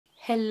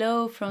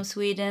Hello from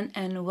Sweden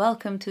and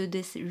welcome to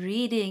this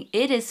reading.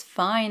 It is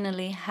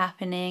finally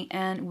happening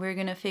and we're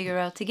gonna figure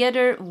out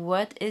together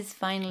what is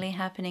finally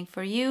happening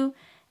for you.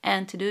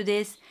 And to do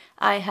this,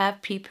 I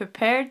have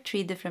pre-prepared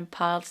 3 different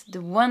piles.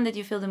 The one that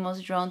you feel the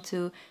most drawn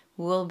to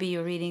will be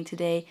your reading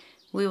today.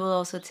 We will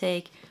also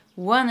take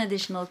one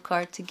additional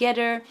card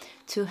together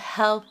to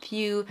help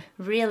you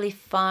really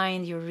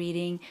find your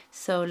reading.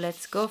 So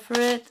let's go for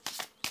it.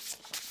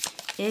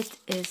 It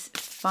is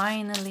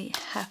finally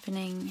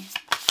happening.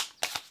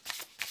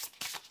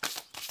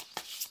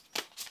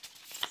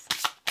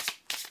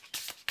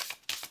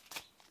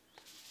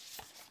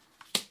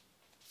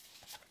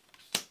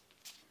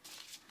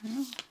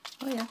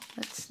 Oh yeah,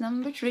 that's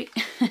number 3.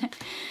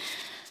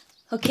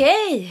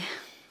 Okay,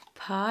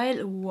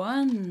 pile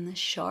 1,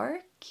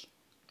 shark.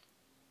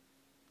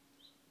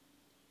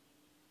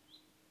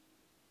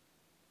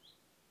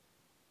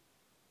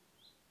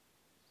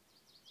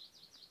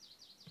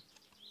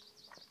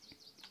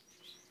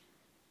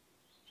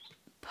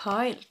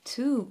 Pile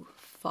 2,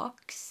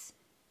 fox.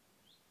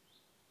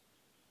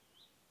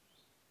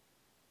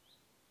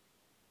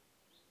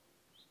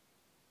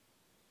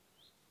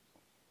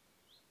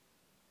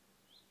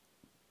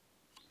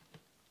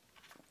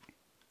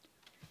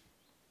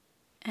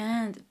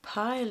 And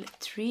pile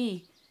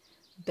 3,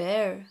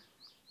 bear.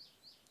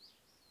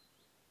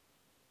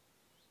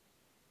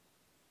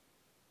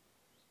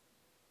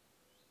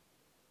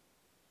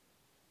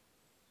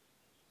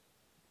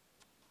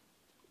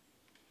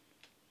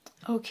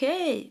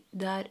 Okay,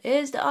 that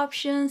is the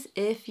options.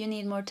 If you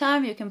need more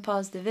time, you can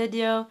pause the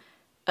video.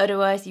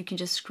 Otherwise, you can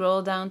just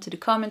scroll down to the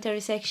commentary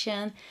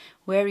section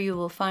where you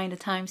will find the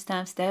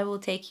timestamps that will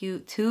take you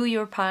to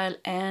your pile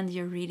and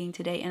your reading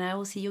today. And I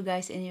will see you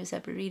guys in your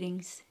separate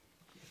readings.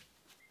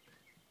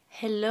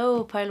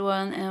 Hello, pile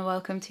 1, and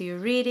welcome to your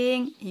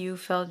reading. You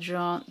felt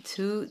drawn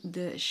to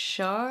the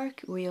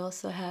shark. We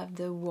also have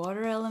the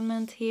water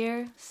element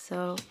here.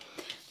 So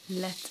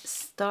let's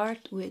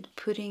start with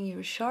putting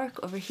your shark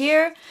over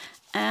here.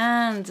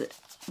 And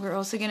we're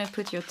also going to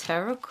put your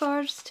tarot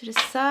cards to the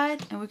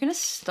side. And we're going to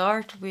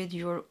start with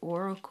your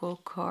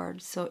oracle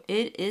card. So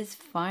it is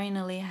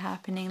finally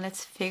happening.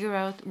 Let's figure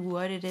out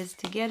what it is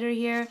together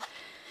here.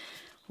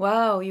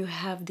 Wow, you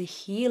have the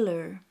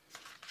healer.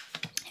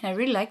 And I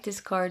really like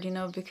this card, you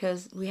know,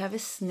 because we have a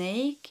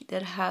snake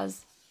that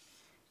has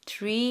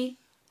 3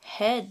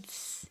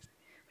 heads.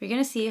 We're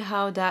going to see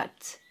how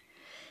that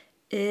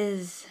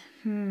is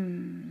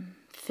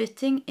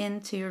fitting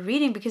into your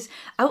reading, because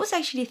I was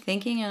actually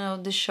thinking, you know,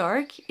 the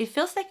shark, it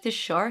feels like the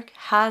shark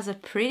has a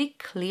pretty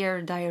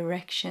clear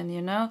direction,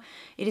 you know.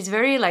 It is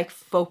very like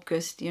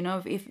focused, you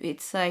know, if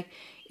it's like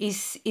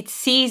it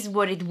sees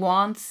what it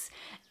wants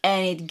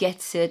and it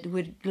gets it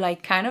with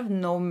like kind of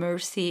no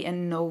mercy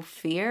and no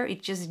fear.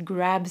 It just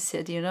grabs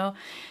it, you know.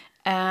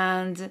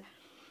 And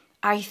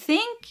I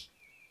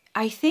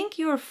think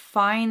you're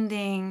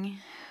finding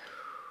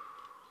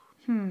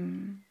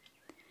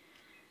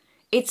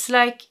it's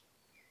like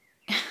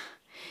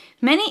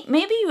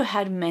maybe you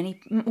had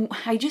many,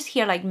 I just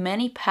hear like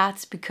many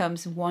paths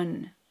becomes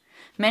one.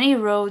 Many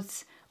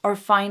roads are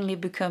finally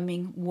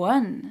becoming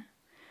one.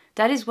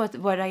 That is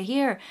what I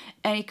hear.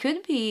 And it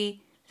could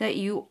be that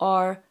you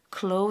are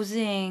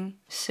closing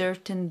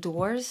certain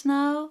doors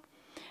now,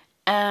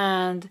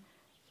 and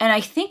I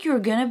think you're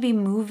gonna be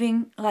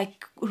moving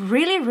like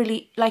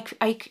really like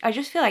I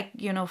just feel like,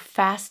 you know,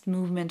 fast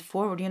movement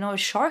forward. You know, a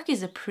shark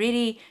is a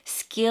pretty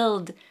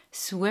skilled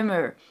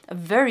swimmer, a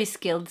very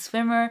skilled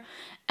swimmer,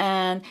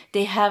 and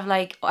they have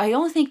like, I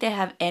don't think they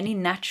have any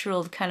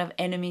natural kind of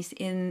enemies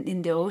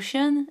in the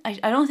ocean. I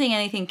don't think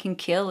anything can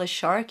kill a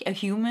shark. A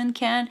human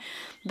can,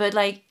 but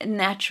like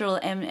natural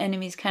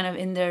enemies kind of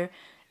in their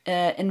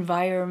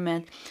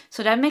environment.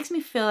 So that makes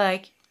me feel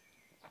like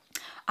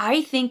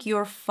I think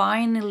you're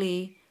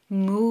finally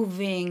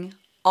moving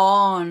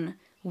on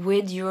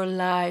with your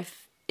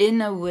life in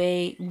a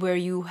way where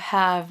you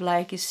have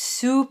like a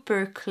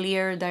super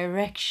clear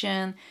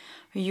direction.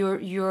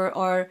 You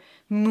are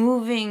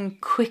moving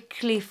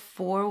quickly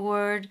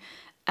forward,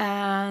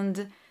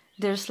 and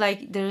there's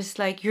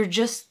like you're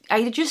just,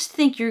 I just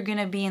think you're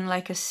gonna be in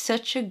like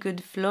such a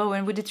good flow.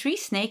 And with the 3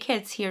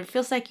 snakeheads here, it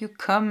feels like you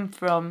come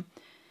from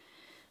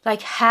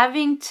like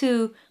having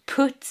to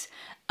put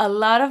a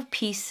lot of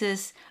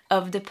pieces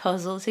of the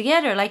puzzle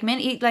together. Like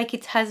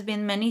it has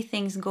been many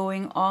things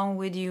going on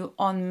with you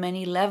on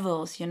many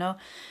levels, you know,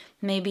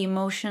 maybe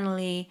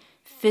emotionally,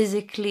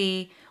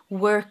 physically,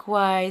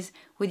 work-wise,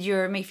 with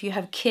your, if you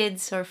have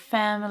kids or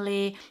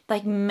family,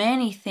 like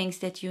many things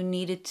that you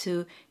needed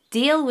to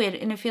deal with.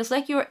 And it feels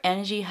like your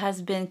energy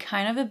has been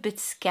kind of a bit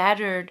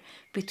scattered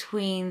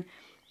between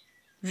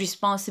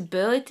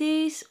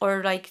responsibilities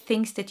or like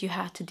things that you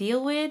had to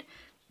deal with.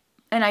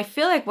 And I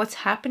feel like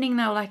what's happening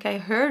now, like I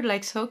heard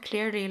like so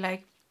clearly,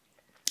 like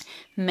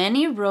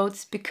many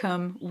roads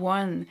become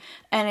one.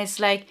 And it's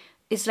like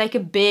a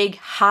big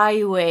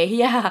highway.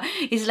 Yeah,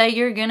 it's like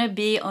you're gonna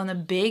be on a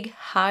big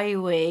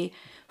highway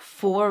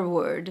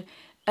forward.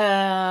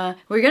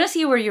 we're gonna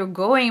see where you're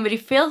going, but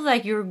it feels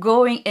like you're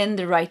going in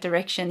the right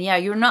direction. Yeah,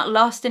 you're not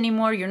lost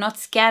anymore, you're not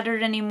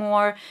scattered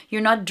anymore,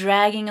 you're not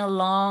dragging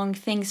along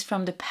things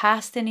from the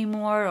past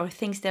anymore, or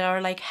things that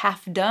are like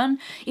half done.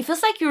 It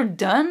feels like you're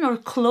done or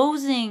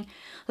closing,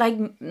 like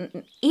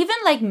even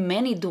like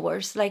many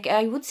doors. Like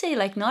I would say,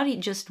 like not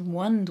just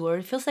one door,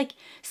 it feels like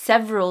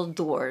several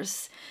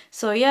doors.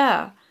 So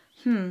yeah.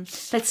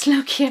 Let's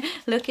look here.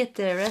 Look at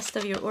the rest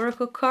of your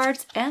oracle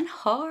cards. And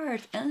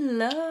heart and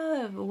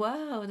love.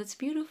 Wow, that's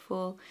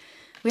beautiful.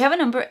 We have a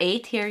number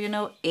 8 here. You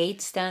know,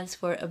 8 stands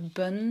for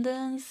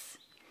abundance.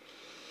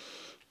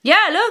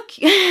 Yeah, look.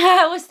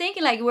 I was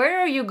thinking like, where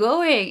are you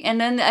going?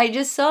 And then I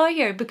just saw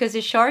here, because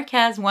the shark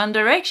has one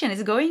direction.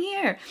 It's going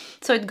here.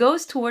 So it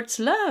goes towards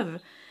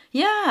love.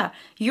 Yeah,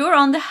 you're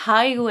on the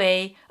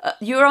highway.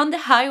 You're on the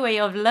highway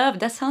of love.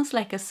 That sounds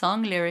like a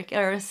song lyric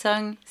or a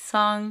song.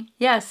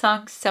 Yeah,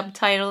 song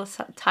subtitle,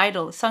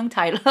 song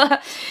title.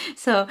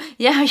 So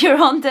yeah,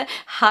 you're on the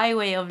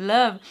highway of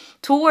love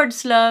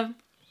towards love.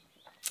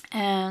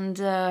 And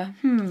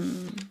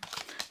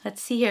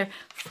let's see here,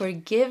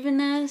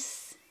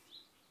 forgiveness.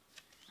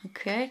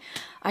 Okay,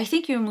 I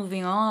think you're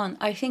moving on.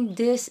 I think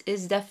this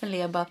is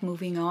definitely about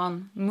moving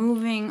on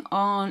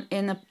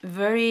in a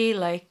very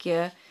like.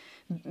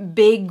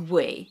 Big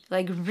way,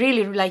 like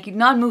really, like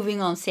not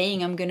moving on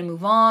saying I'm gonna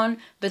move on,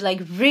 but like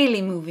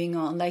really moving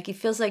on. Like it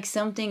feels like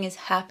something is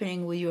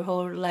happening with your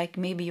whole, like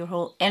maybe your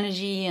whole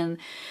energy, and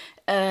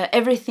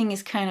everything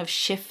is kind of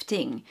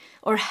shifting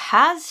or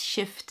has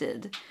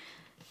shifted.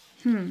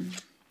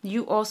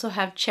 You also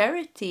have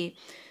charity.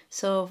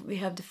 So we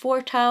have the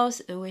 4th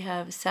house, we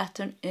have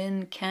Saturn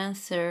in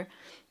Cancer.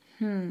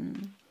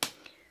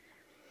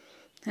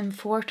 And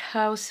 4th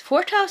house,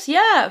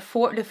 yeah,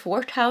 the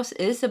 4th house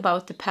is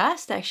about the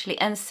past actually.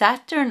 And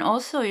Saturn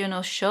also, you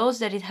know, shows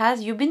that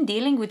you've been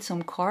dealing with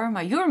some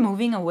karma. You're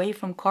moving away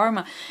from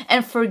karma.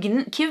 And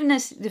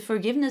forgiveness, the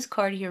forgiveness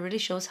card here really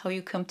shows how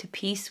you come to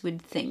peace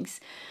with things.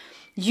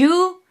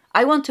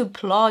 I want to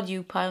applaud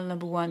you, pile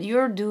number 1.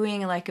 You're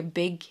doing like a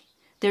big,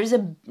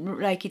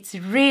 it's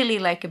really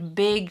like a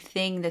big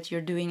thing that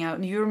you're doing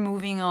out. You're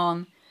moving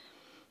on,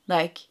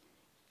 like,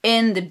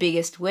 in the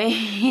biggest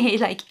way.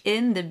 Like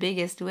in the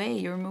biggest way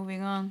you're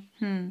moving on.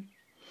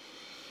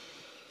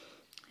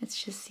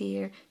 Let's just see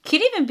here.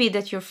 Could even be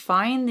that you're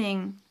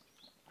finding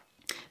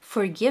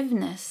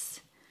forgiveness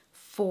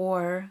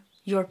for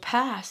your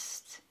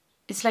past.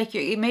 It's like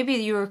maybe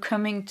you're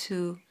coming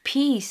to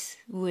peace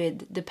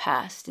with the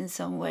past in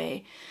some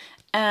way,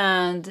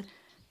 and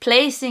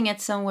placing it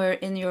somewhere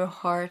in your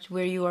heart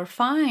where you are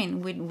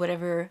fine with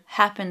whatever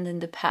happened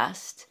in the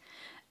past,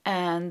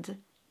 and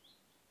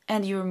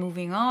you're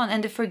moving on.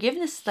 And the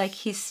forgiveness, like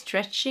he's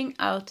stretching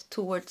out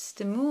towards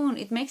the moon.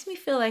 It makes me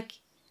feel like,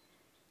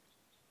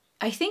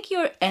 I think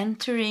you're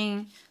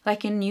entering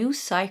like a new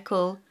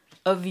cycle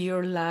of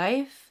your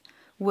life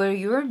where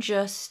you're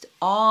just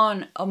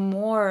on a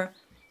more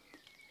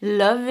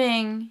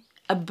loving,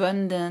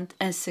 abundant,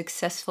 and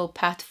successful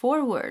path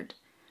forward.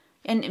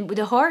 And with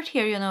the heart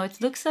here, you know, it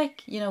looks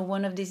like, you know,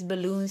 one of these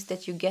balloons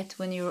that you get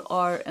when you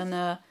are on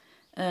a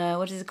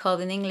what is it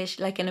called in English?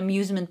 Like an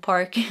amusement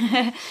park,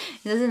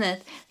 doesn't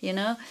it? You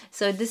know,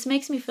 so this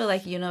makes me feel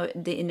like, you know,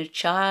 the inner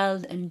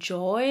child and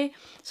joy.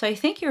 So I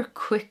think you're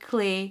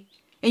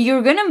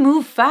gonna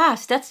move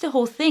fast. That's the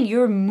whole thing.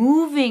 You're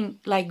moving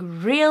like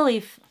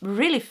really,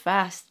 really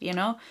fast, you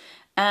know.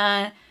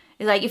 And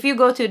like if you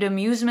go to the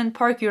amusement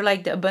park, you're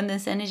like the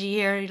abundance energy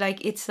here.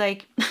 Like it's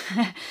like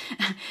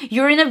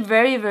you're in a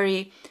very,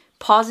 very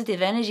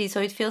positive energy.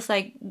 So it feels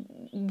like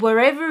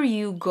wherever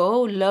you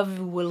go, love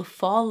will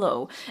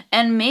follow.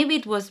 And maybe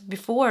it was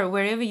before,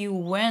 wherever you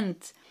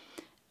went,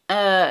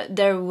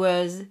 there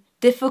was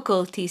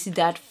difficulties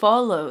that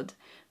followed,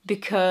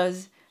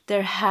 because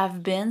there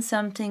have been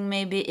something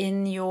maybe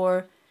in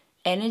your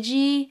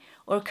energy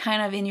or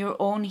kind of in your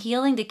own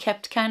healing that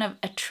kept kind of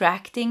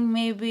attracting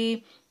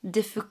maybe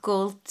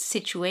difficult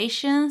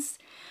situations.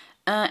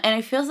 And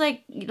it feels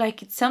like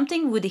it's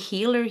something with the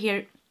healer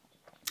here.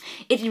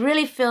 It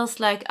really feels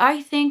like,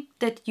 I think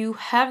that you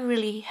have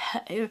really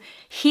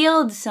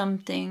healed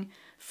something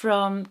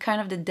from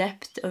kind of the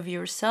depth of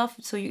yourself.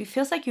 So it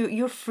feels like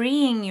you're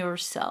freeing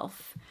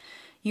yourself.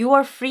 You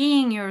are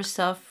freeing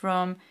yourself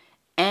from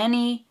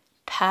any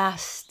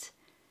past,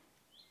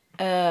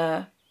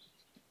 past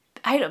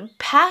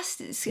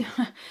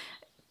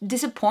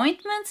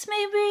disappointments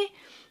maybe,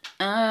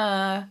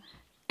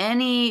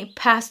 any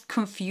past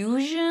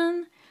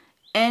confusion,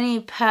 any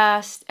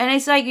past. And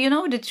it's like, you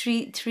know, the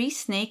three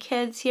snake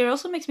heads here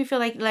also makes me feel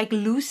like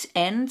loose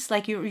ends.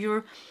 Like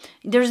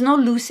there's no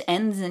loose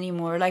ends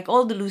anymore. Like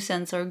all the loose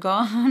ends are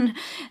gone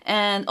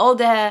and all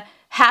the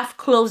half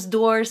closed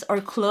doors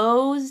are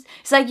closed.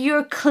 It's like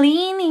you're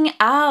cleaning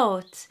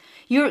out.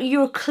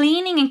 You're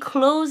cleaning and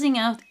closing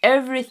out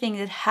everything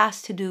that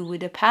has to do with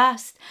the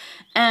past,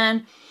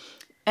 and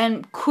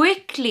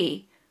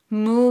quickly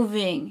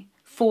moving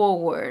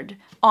forward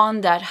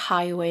on that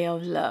highway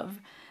of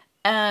love.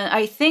 And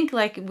I think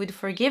like with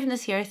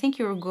forgiveness here, I think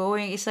you're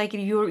going, it's like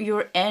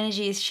your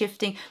energy is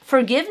shifting.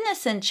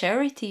 Forgiveness and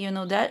charity, you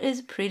know, that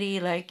is pretty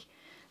like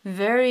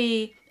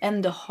very,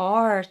 and the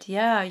heart.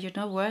 Yeah, you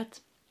know what?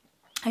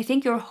 I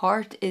think your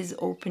heart is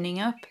opening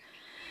up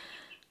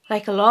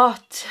like a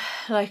lot,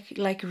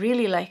 like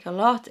really like a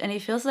lot. And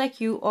it feels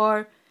like you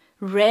are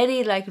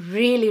ready, like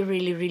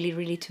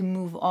really to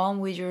move on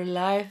with your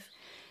life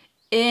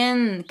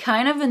in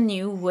kind of a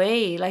new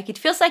way. Like it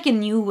feels like a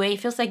new way.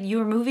 It feels like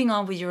you're moving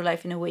on with your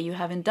life in a way you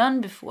haven't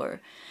done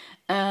before.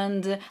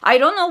 And I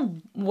don't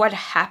know what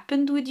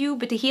happened with you,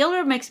 but the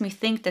healer makes me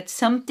think that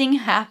something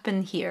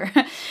happened here.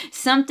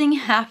 Something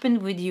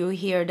happened with you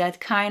here that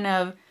kind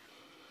of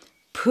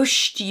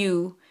pushed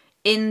you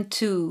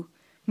into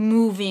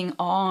moving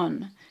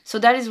on. So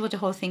that is what the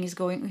whole thing is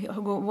going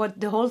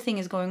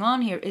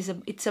on here is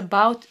it's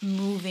about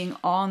moving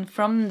on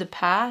from the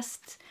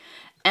past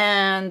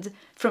and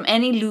from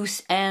any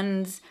loose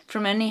ends,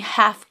 from any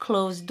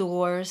half-closed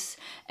doors.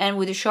 And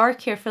with the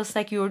shark here, feels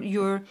like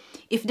you're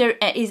if there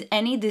is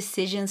any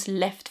decisions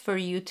left for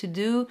you to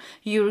do,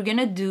 you're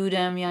gonna do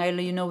them, yeah,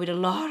 you know, with a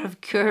lot of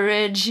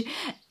courage.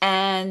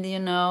 And you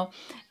know,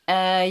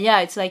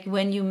 yeah, it's like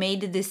when you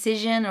made a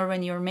decision or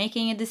when you're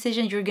making a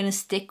decision, you're gonna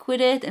stick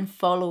with it and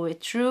follow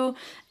it through.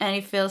 And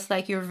it feels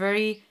like you're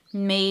very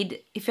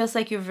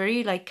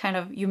like kind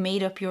of, you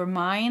made up your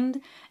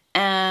mind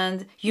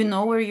and you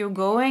know where you're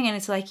going. And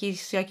it's like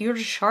you're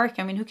the shark.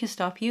 I mean, who can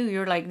stop you?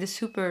 You're like the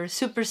super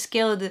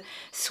skilled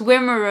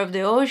swimmer of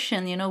the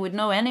ocean, you know, with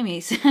no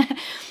enemies.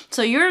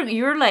 So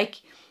you're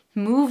like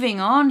moving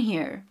on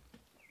here.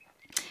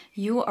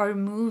 You are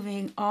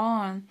moving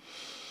on.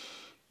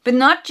 But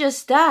not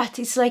just that.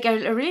 It's like, I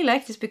really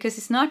like this because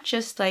it's not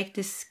just like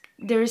this.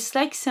 There's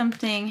like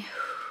something,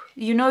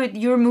 you know,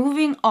 you're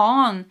moving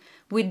on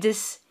with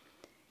this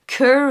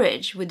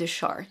courage with the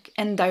shark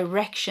and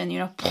direction,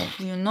 you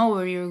know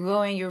where you're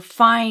going. You're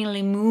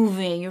finally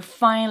moving.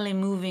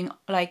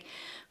 Like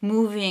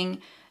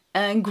moving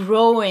and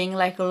growing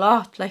like a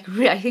lot. Like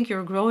I think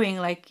you're growing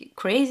like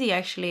crazy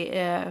actually.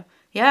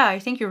 Yeah, I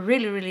think you're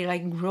really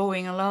like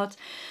growing a lot.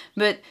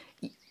 But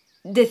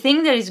the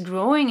thing that is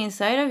growing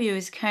inside of you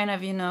is kind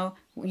of, you know,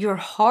 your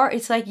heart.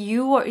 It's like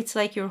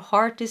your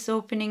heart is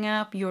opening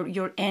up.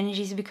 Your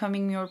energy is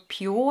becoming more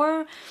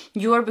pure.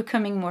 You're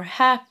becoming more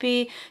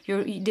happy.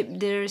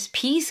 There's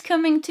peace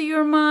coming to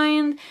your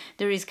mind.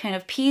 There is kind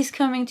of peace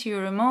coming to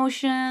your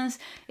emotions.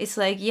 It's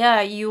like,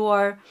 yeah,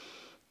 you're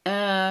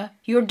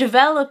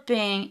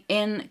developing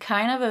in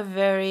kind of a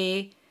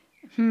very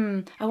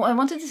I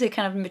wanted to say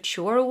kind of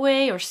mature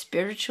way or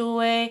spiritual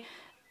way.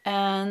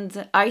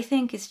 And I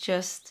think it's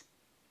just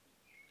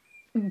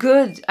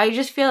good. I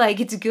just feel like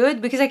it's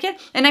good because I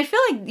feel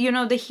like, you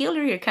know, the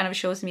healer here kind of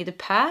shows me the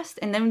past,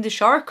 and then the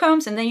shark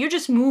comes, and then you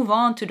just move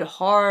on to the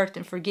heart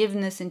and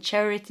forgiveness and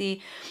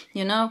charity,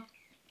 you know,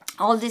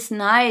 all this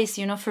nice,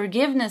 you know,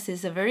 forgiveness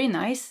is a very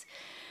nice.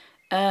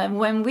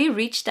 When we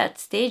reach that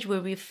stage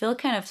where we feel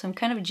kind of some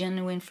kind of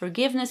genuine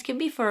forgiveness, could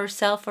be for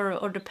ourselves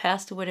or the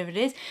past or whatever it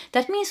is,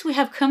 that means we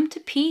have come to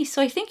peace.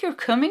 So I think you're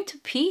coming to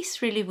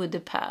peace really with the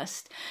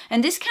past,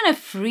 and this kind of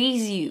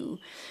frees you.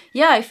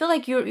 Yeah, I feel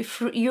like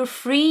you're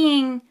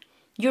freeing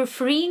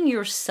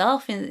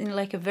yourself in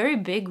like a very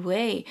big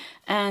way,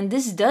 and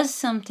this does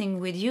something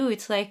with you.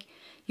 It's like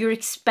you're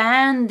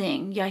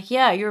expanding.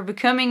 Yeah, you're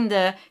becoming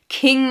the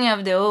king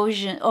of the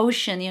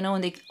ocean, you know,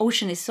 and the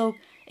ocean is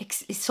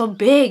it's so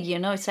big, you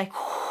know, it's like,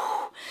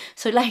 whoo.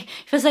 So like,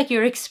 it feels like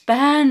you're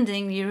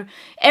expanding,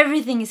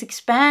 everything is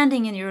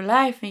expanding in your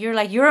life, and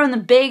you're on a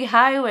big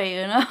highway,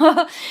 you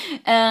know.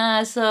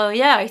 So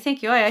yeah, I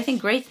think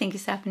great thing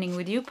is happening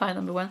with you, pile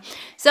number 1.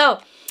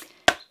 So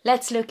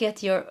let's look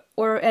at your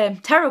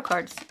tarot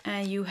cards.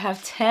 And you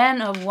have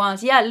 10 of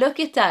Wands. Yeah, look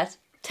at that.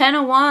 10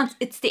 of Wands,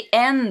 it's the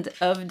end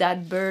of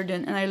that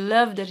burden. And I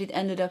love that it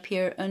ended up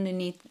here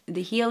underneath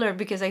the healer,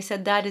 because I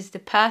said that is the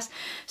past.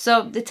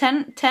 So the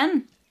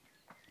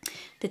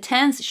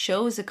 10s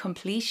shows a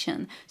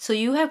completion. So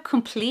you have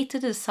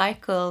completed a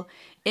cycle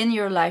in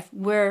your life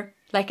where,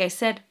 like I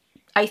said,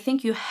 I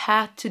think you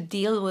had to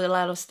deal with a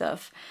lot of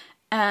stuff,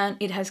 and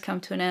it has come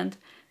to an end.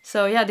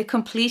 So yeah, the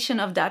completion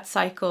of that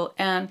cycle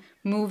and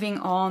moving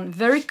on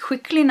very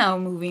quickly now,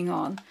 moving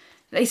on.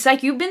 It's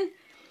like you've been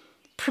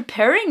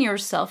preparing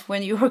yourself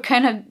when you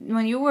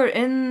were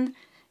in,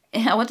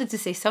 I wanted to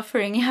say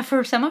suffering. Yeah,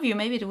 for some of you,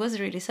 maybe it was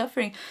really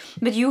suffering.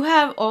 But you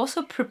have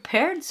also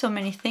prepared so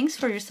many things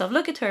for yourself.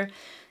 Look at her.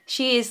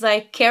 She is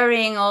like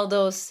carrying all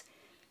those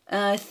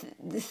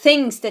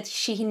things that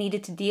she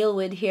needed to deal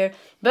with here.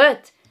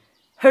 But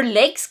her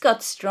legs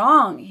got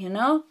strong, you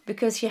know,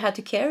 because she had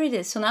to carry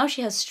this. So now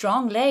she has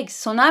strong legs.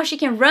 So now she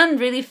can run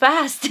really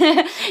fast.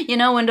 You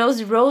know, when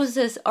those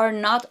roses are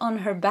not on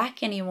her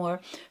back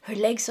anymore, her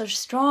legs are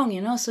strong,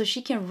 you know, so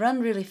she can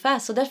run really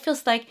fast. So that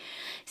feels like,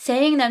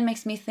 saying that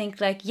makes me think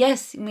like,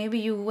 yes, maybe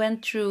you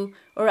went through,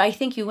 or I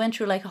think you went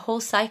through like a whole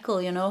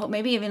cycle, you know,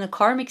 maybe even a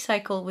karmic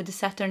cycle with the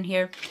Saturn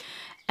here.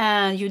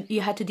 And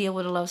you had to deal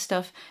with a lot of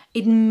stuff.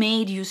 It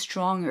made you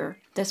stronger.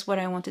 That's what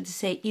I wanted to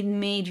say. It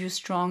made you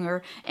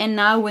stronger. And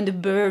now when the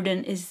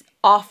burden is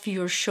off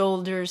your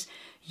shoulders,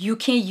 you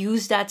can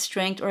use that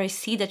strength, or I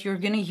see that you're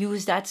going to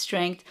use that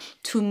strength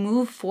to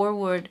move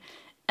forward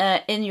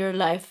in your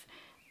life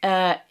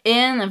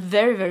in a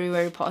very, very,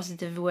 very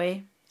positive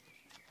way.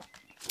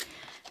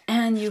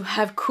 And you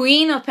have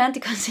Queen of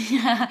Pentacles.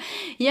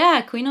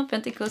 Yeah, Queen of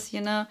Pentacles,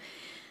 you know.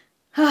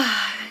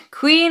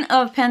 Queen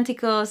of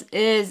Pentacles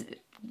is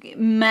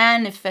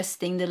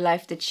manifesting the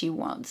life that she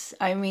wants.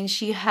 I mean,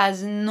 she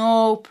has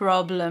no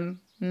problem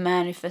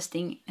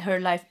manifesting her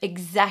life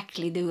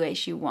exactly the way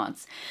she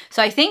wants.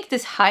 So I think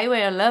this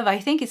highway of love, I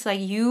think it's like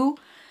you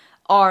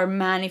are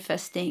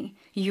manifesting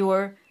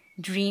your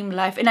dream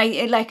life. And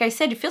I, like I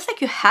said, it feels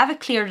like you have a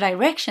clear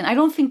direction. I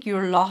don't think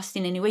you're lost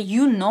in any way.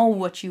 You know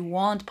what you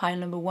want, pile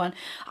number one.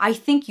 I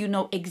think you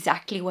know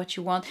exactly what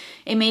you want.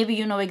 And maybe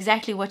you know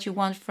exactly what you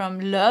want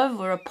from love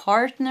or a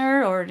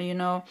partner, or, you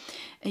know,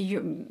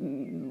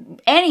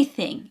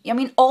 anything. I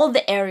mean, all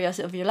the areas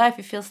of your life,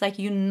 it feels like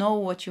you know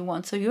what you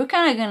want. So you're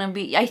kind of going to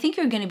be, I think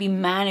you're going to be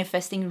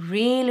manifesting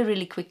really,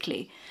 really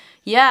quickly.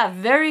 Yeah,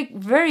 very,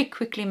 very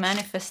quickly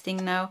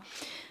manifesting now.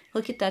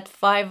 Look at that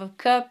 5 of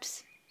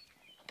Cups.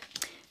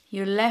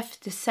 You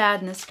left the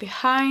sadness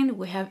behind.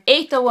 We have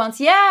 8 of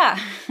Wands. Yeah!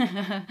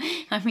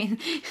 I mean,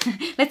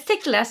 let's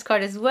take the last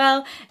card as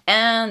well.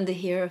 And the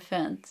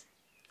Hierophant.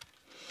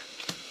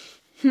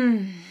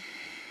 You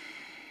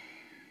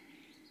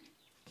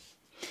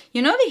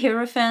know, the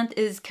Hierophant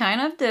is kind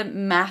of the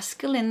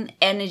masculine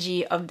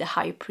energy of the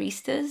High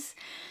Priestess.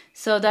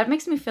 So that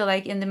makes me feel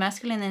like in the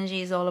masculine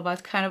energy is all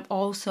about kind of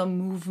also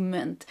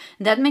movement.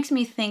 That makes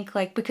me think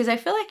like, because I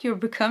feel like you're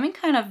becoming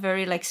kind of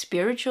very like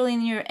spiritual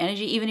in your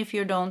energy, even if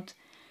you don't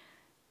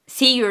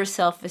see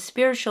yourself as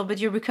spiritual, but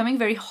you're becoming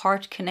very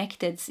heart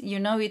connected. You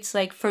know, it's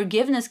like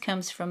forgiveness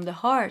comes from the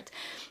heart,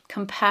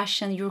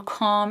 compassion, your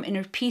calm,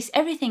 inner peace,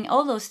 everything,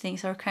 all those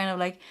things are kind of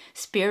like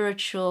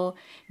spiritual,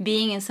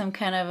 being in some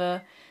kind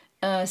of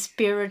a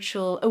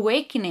spiritual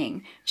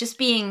awakening, just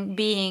being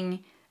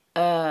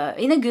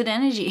in a good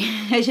energy,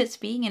 just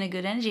being in a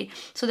good energy.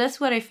 So that's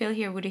what I feel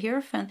here with the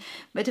Hierophant.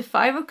 But the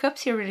 5 of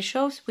Cups here really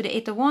shows with the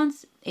 8 of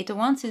Wands. 8 of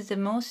Wands is the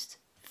most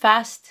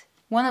fast,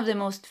 one of the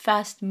most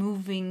fast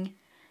moving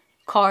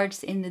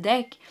cards in the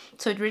deck.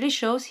 So it really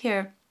shows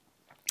here.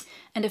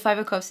 And the 5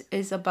 of Cups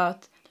is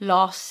about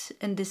loss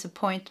and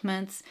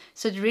disappointments.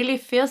 So it really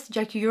feels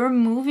like you're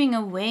moving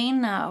away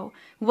now.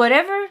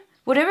 Whatever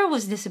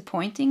was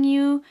disappointing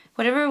you,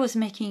 whatever was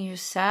making you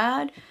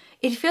sad,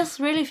 it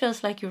really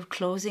feels like you're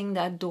closing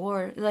that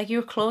door, like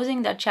you're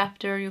closing that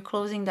chapter, you're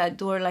closing that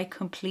door like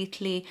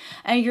completely,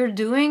 and you're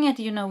doing it,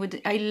 you know,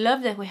 with, I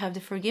love that we have the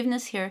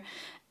forgiveness here,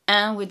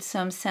 and with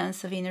some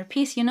sense of inner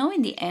peace. You know,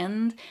 in the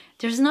end,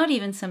 there's not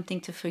even something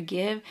to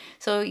forgive.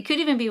 So it could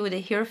even be with a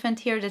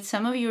Hierophant here that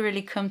some of you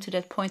really come to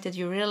that point that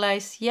you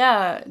realize,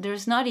 yeah,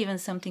 there's not even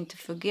something to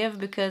forgive,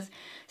 because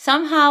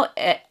somehow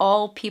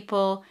all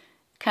people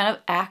kind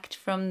of act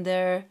from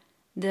the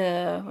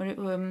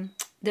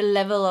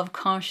level of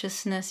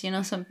consciousness, you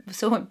know.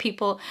 So when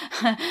people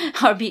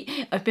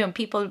when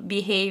people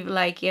behave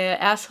like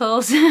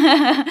assholes,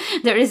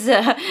 there is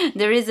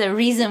a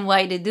reason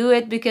why they do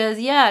it, because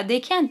yeah, they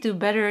can't do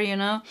better, you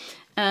know.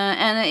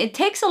 And it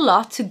takes a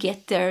lot to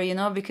get there, you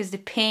know, because the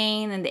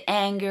pain and the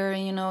anger,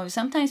 you know,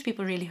 sometimes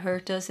people really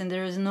hurt us and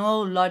there is no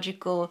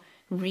logical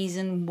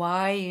reason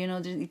why, you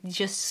know, it's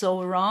just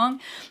so wrong.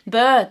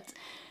 But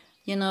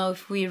you know,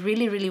 if we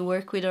really, really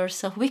work with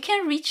ourselves, we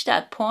can reach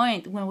that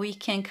point when we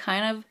can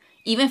kind of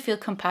even feel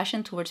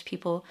compassion towards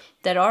people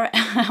that are,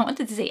 I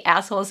wanted to say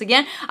assholes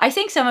again. I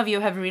think some of you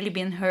have really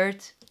been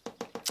hurt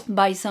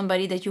by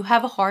somebody that you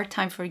have a hard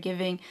time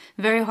forgiving,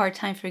 very hard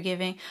time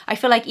forgiving. I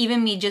feel like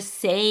even me just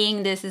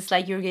saying this is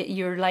like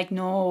you're like,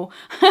 no.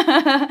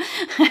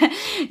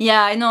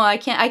 Yeah, I know I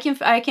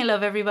can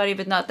love everybody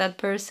but not that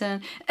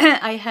person.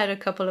 I had a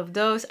couple of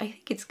those. I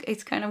think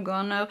it's kind of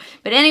gone now.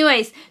 But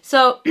anyways,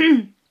 so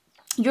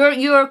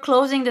you're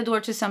closing the door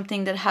to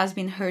something that has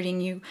been hurting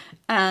you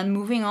and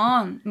moving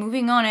on.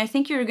 I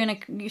think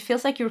it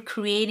feels like you're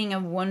creating a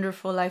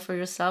wonderful life for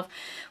yourself.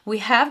 We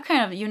have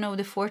kind of, you know,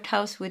 the 4th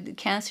house with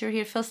Cancer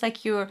here. It feels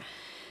like you're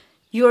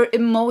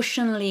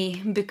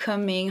emotionally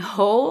becoming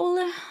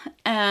whole,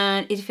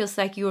 and it feels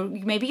like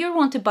maybe you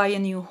want to buy a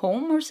new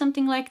home or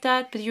something like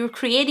that, but you're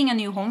creating a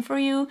new home for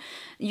you.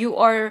 You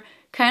are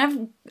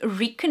kind of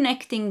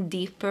reconnecting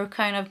deeper,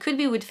 kind of could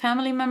be with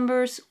family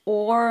members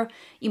or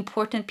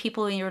important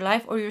people in your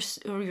life, or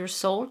your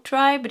soul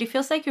tribe. But it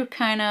feels like you're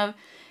kind of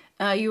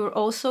you're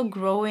also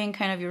growing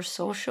kind of your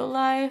social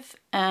life,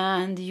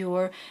 and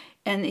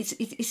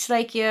it's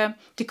like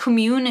the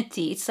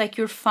community. It's like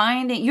you're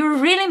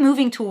really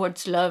moving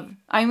towards love.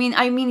 I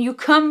mean you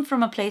come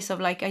from a place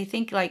of like, I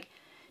think like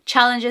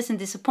challenges and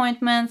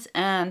disappointments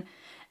and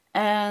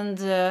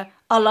a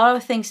lot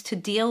of things to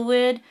deal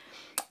with.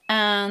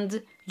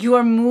 And you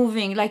are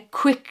moving like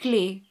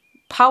quickly,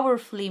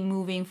 powerfully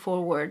moving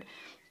forward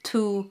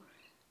to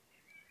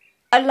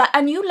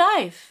a new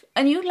life,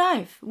 a new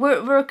life.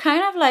 We're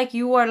kind of like,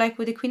 you are like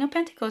with the Queen of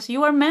Pentacles,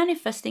 you are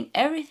manifesting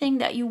everything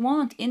that you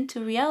want into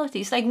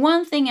reality. It's like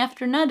one thing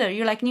after another.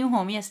 You're like, new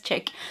home, yes,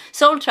 check.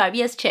 Soul tribe,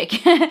 yes,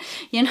 check.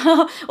 You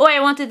know, oh, I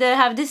wanted to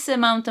have this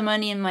amount of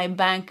money in my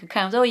bank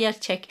account. Oh, yes,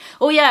 check.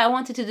 Oh, yeah, I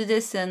wanted to do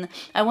this, and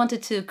I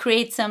wanted to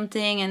create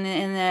something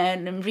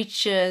and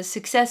reach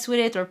success with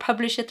it, or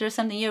publish it or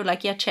something. You're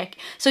like, yeah, check.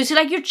 So it's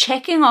like you're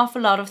checking off a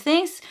lot of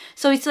things.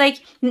 So it's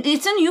like,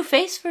 it's a new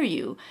phase for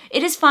you.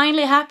 It is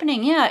finally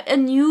happening. Yeah, a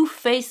new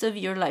phase of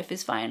your life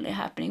is finally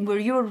happening, where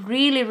you're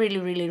really, really,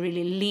 really,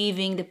 really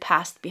leaving the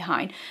past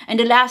behind. And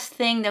the last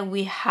thing that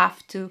we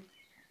have to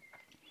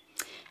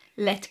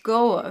let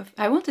go of,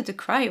 I wanted to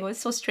cry, it was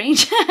so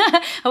strange.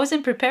 I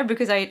wasn't prepared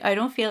because I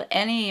don't feel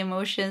any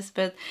emotions,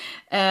 but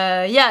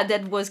yeah,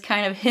 that was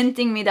kind of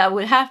hinting me that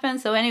would happen.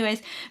 So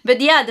anyways, but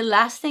yeah, the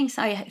last things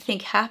I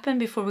think happen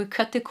before we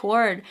cut the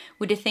cord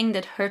with the thing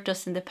that hurt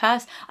us in the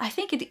past, I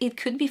think it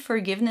could be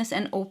forgiveness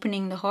and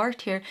opening the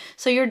heart here.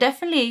 So you're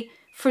definitely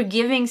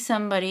forgiving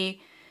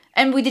somebody,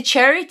 and with the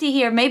charity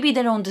here, maybe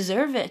they don't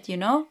deserve it, you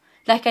know?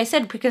 Like I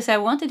said, because I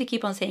wanted to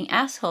keep on saying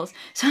assholes.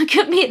 So it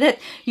could be that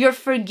you're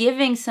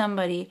forgiving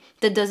somebody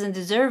that doesn't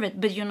deserve it.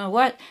 But you know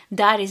what?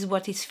 That is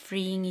what is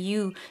freeing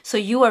you. So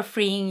you are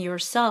freeing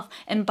yourself.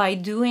 And by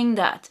doing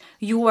that,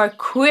 you are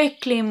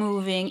quickly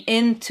moving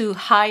into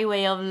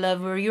highway of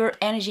love, where your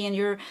energy and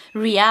your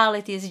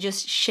reality is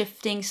just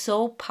shifting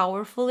so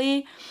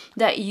powerfully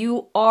that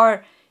you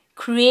are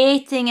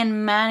creating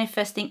and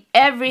manifesting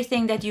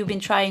everything that you've been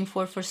trying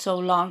for so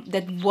long,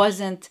 that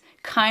wasn't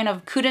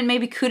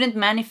couldn't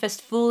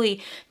manifest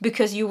fully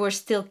because you were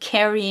still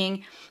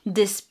carrying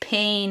this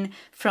pain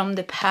from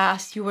the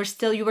past. You were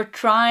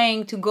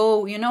trying to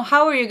go, you know,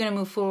 how are you going to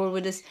move forward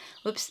with this?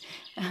 Whoops.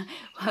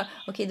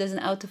 Okay, it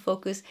doesn't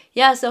autofocus.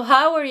 Yeah, so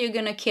how are you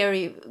going to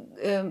carry,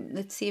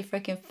 let's see if I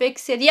can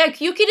fix it. Yeah,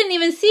 you couldn't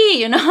even see,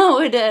 you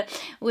know,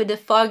 with the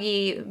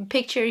foggy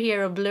picture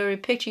here, a blurry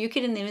picture, you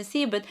couldn't even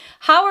see. But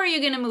how are you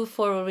going to move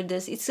forward with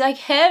this? It's like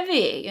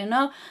heavy, you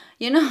know,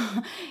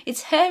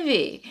 it's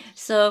heavy.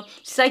 So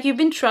it's like you've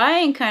been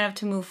trying kind of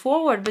to move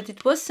forward, but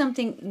it was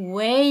something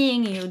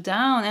weighing you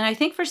down. And I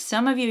think for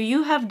some of you,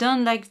 you have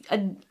done like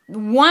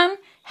one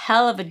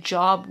hell of a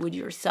job with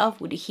yourself,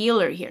 with the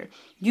healer here.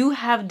 You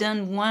have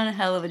done one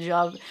hell of a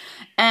job.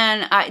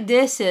 And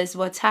this is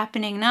what's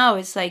happening now.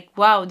 It's like,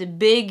 wow, the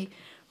big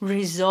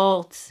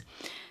results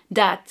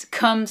that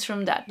comes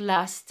from that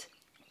last,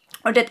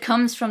 or that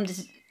comes from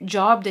this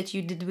job that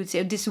you did with,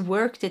 this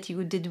work that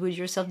you did with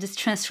yourself, this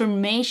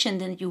transformation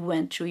that you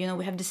went through. You know,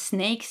 we have the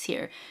snakes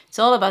here. It's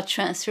all about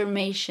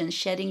transformation,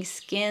 shedding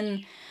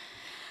skin,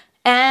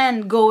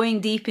 and going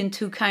deep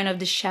into kind of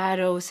the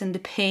shadows and the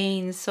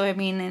pains. So I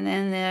mean,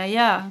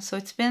 yeah, so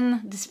it's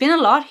been a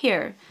lot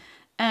here.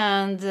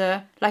 And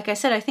like I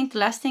said, I think the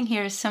last thing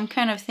here is some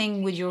kind of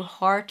thing with your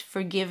heart,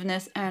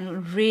 forgiveness,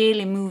 and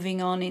really moving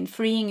on in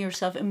freeing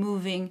yourself and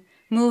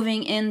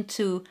moving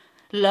into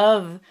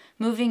love,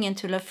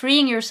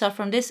 freeing yourself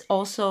from this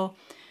also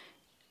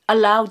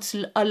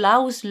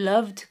allows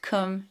love to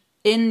come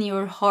in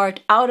your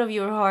heart, out of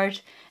your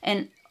heart,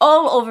 and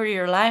all over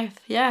your life.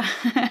 Yeah,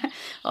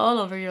 all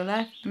over your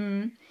life.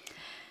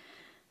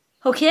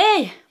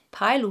 Okay,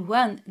 pile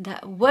one,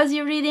 that was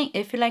your reading.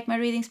 If you like my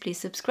readings, please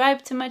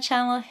subscribe to my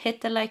channel,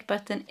 hit the like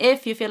button.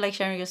 If you feel like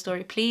sharing your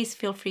story, please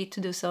feel free to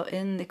do so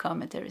in the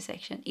commentary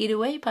section. Either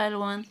way, pile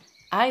one,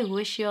 I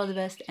wish you all the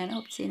best and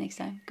hope to see you next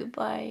time.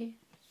 Goodbye.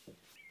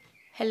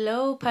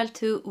 Hello, pile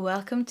 2,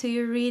 welcome to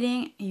your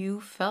reading. You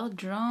felt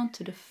drawn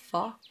to the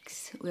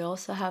fox. We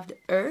also have the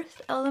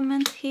earth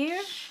element here.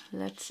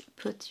 Let's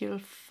put your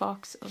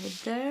fox over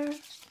there.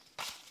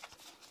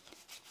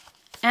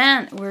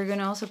 And we're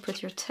gonna also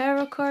put your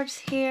tarot cards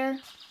here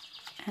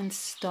and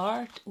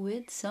start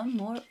with some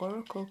more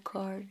oracle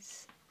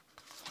cards.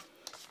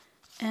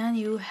 And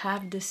you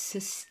have the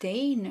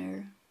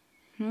sustainer.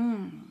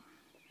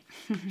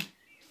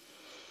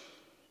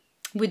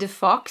 With the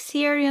fox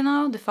here, you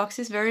know, the fox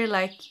is very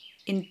like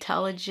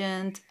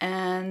intelligent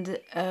and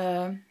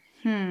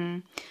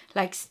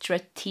like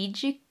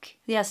strategic.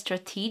 Yeah,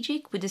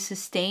 strategic. With the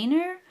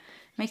sustainer,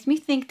 makes me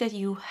think that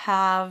you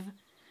have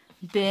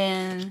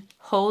been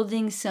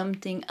holding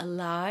something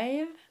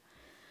alive.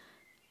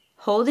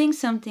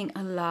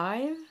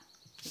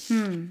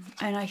 And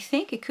I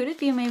think it could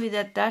be maybe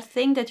that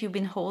thing that you've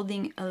been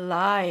holding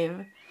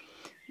alive,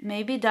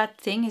 maybe that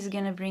thing is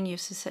gonna bring you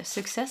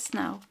success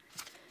now.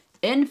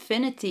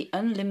 Infinity,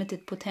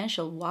 unlimited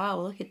potential. Wow,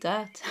 look at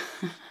that.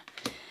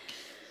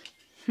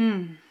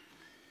 And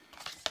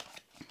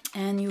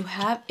you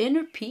have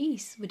inner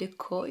peace with a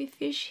koi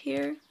fish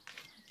here.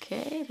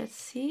 Okay, let's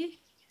see.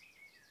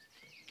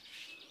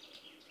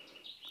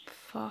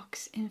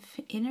 Fox,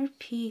 inner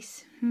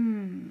peace.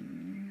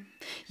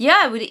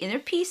 Yeah, with the inner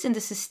peace and the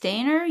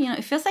sustainer, you know,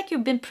 it feels like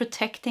you've been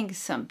protecting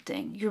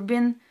something. You've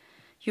been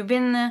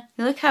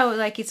look how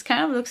like it's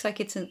kind of looks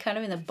like it's kind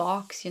of in a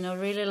box, you know,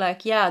 really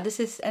like, yeah, this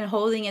is, and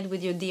holding it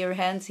with your dear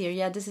hands here.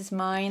 Yeah, this is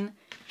mine.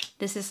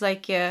 This is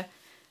like I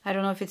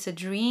don't know if it's a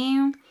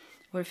dream,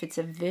 or if it's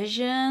a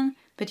vision,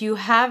 but you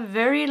have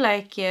very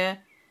like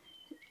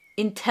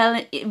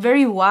intelligent,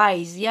 very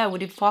wise. Yeah,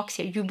 with the fox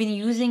here, you've been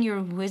using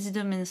your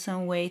wisdom in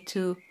some way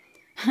to.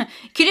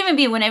 It could even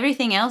be when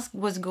everything else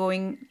was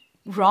going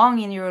wrong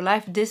in your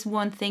life, this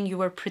one thing you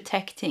were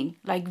protecting,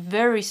 like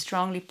very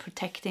strongly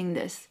protecting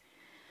this.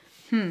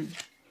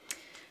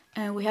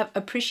 And we have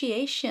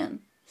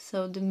appreciation.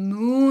 So the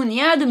moon,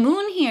 yeah, the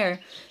moon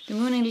here, the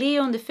moon in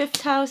Leo in the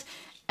 5th house,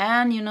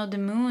 and you know, the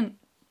moon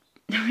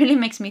really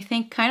makes me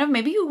think kind of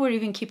maybe you were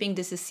even keeping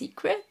this a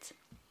secret,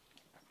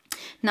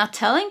 not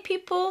telling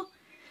people.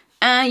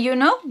 And you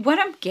know what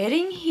I'm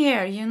getting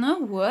here, you know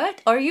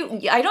what? Are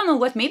you, I don't know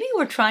what, maybe you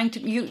were trying to,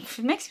 it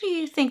makes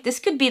me think this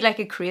could be like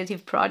a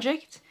creative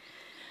project,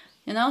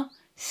 you know?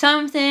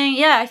 Something,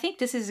 yeah, I think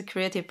this is a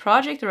creative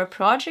project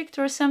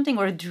or something,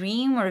 or a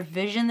dream or a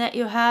vision that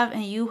you have,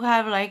 and you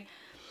have like,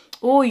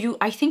 oh,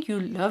 I think you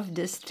love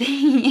this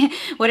thing.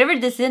 Whatever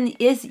this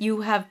is,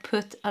 you have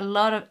put a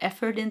lot of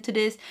effort into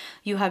this.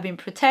 You have been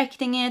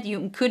protecting it.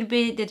 You could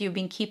be that you've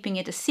been keeping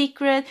it a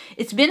secret.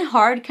 It's been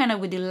hard kind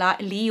of with the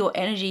Leo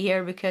energy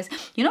here, because,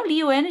 you know,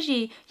 Leo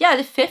energy, yeah,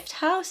 the 5th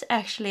house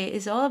actually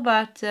is all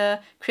about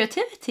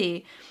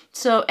creativity.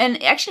 So,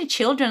 and actually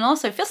children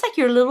also, it feels like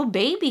your little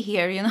baby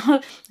here, you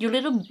know, your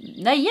little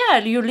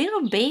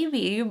baby,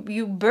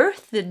 you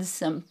birthed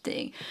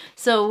something.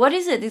 So what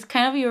is it? It's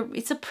kind of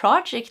it's a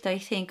project, I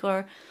think,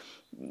 or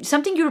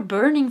something you're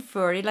burning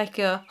for, like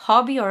a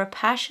hobby or a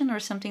passion or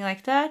something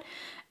like that.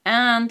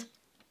 And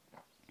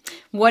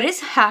what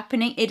is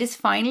happening, it is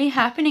finally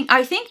happening.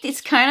 I think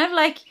it's kind of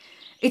like,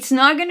 it's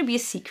not going to be a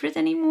secret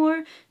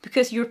anymore,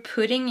 because you're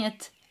putting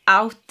it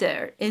out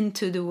there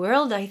into the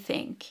world, I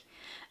think.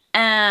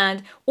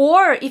 And,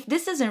 or if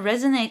this doesn't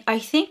resonate, I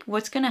think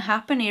what's going to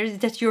happen here is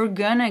that you're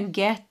going to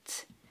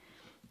get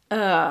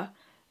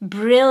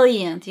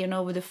brilliant, you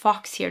know, with the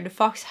fox here. The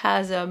fox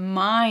has a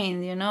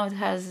mind, you know, it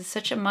has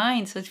such a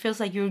mind. So it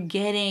feels like you're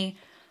getting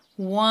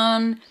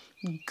one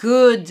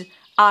good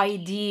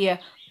idea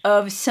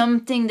of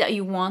something that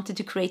you wanted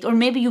to create, or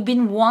maybe you've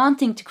been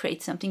wanting to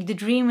create something. The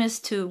dream is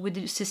to, with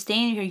the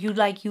sustain here,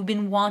 you've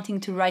been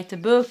wanting to write a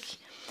book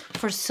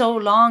for so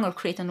long, or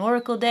create an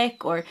oracle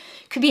deck, or it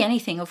could be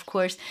anything, of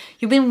course.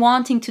 You've been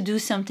wanting to do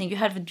something, you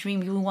have a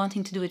dream, you've been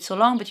wanting to do it so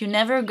long, but you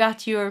never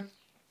got you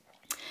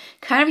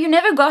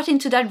never got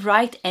into that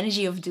right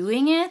energy of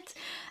doing it.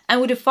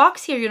 And with the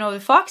fox here, you know, the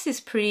fox is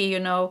pretty, you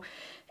know,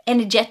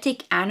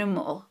 energetic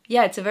animal.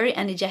 Yeah, it's a very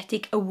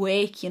energetic,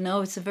 awake, you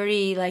know, it's a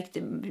very, like,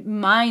 the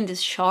mind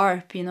is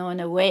sharp, you know, and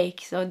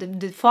awake. So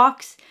the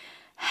fox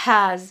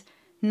has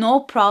no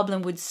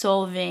problem with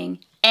solving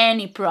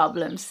any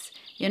problems.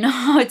 You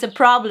know, it's a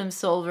problem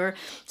solver.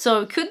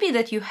 So it could be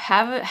that you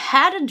have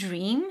had a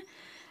dream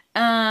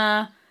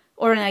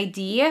or an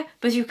idea,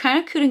 but you kind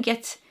of couldn't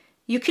get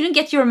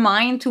your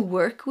mind to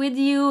work with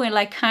you and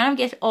like kind of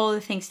get all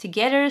the things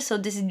together. So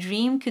this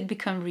dream could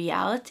become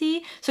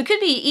reality. So it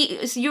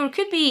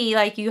could be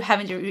like you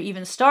haven't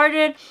even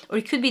started, or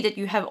it could be that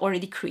you have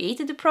already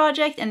created the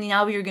project and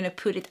now you're going to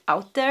put it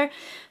out there.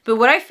 But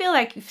what I feel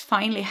like is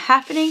finally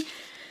happening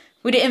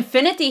with the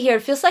infinity here,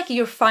 it feels like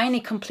you're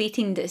finally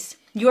completing this.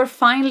 You're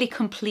finally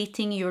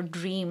completing your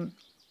dream.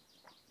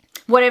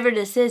 Whatever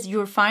this is,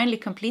 you're finally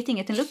completing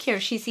it. And look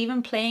here, she's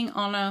even playing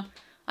on a,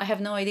 I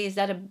have no idea, is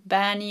that a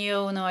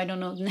banjo? No, I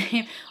don't know the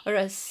name. Or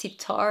a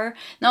sitar?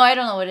 No, I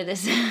don't know what it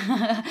is.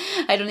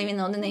 I don't even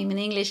know the name in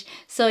English.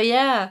 So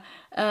yeah,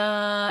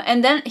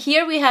 and then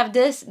here we have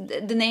this,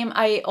 the name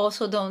I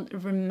also don't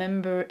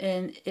remember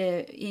in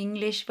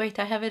English. Wait,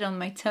 I have it on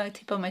my tongue,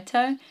 tip of my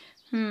tongue.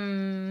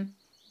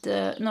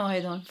 No,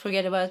 I don't,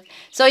 forget about it.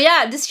 So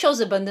yeah, this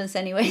shows abundance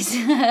anyways.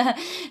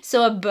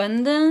 So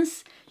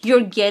abundance,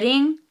 you're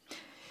getting,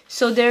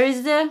 so there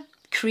is the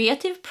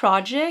creative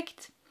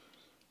project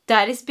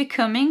that is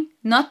becoming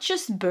not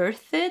just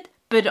birthed,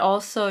 but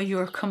also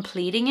you're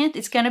completing it.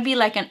 It's gonna be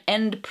like an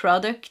end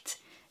product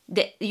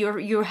that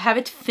you have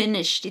it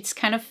finished. It's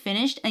kind of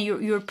finished, and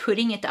you're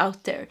putting it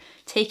out there,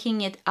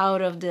 taking it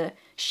out of the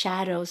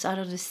shadows, out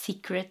of the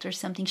secret or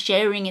something,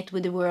 sharing it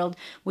with the world,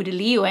 with the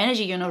Leo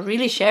energy, you know,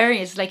 really sharing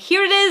it. It's like,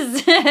 here it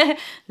is.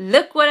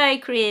 Look what I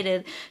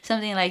created,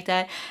 something like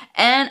that.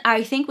 And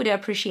I think with the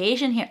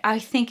appreciation here, I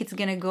think it's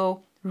gonna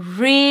go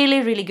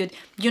really, really good.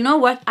 You know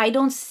what? I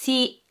don't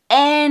see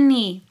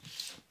any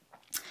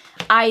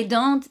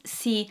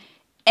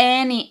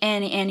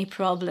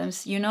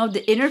problems. You know,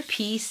 the inner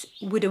peace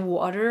with the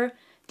water,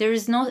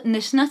 there's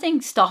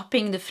nothing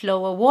stopping the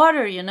flow of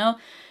water, you know.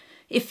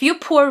 If you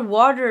pour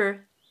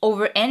water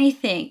over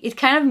anything, it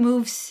kind of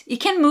moves, it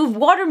can move,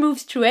 water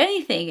moves through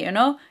anything, you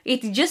know.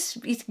 It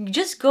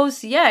just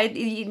goes, yeah,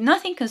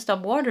 nothing can stop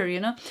water, you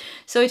know.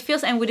 So it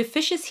feels, and with the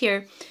fishes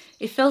here,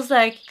 it feels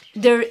like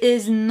there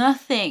is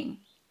nothing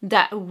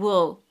that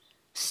will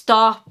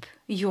stop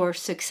your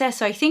success.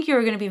 So I think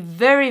you're going to be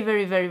very,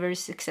 very, very, very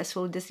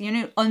successful with this, you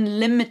know,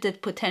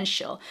 unlimited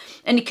potential.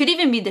 And it could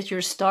even be that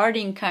you're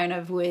starting kind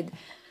of with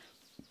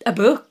a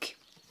book,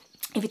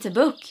 if it's a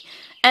book.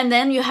 and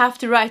then you have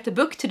to write the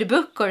book to the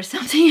book or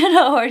something, you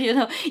know, or, you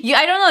know,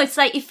 I don't know, it's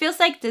like, it feels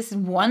like this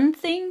one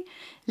thing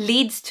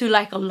leads to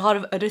like a lot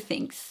of other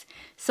things.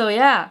 So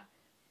yeah.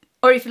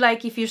 Or if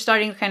you're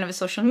starting kind of a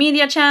social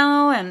media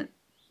channel,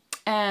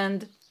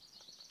 and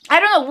I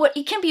don't know, what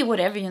it can be,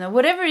 whatever, you know,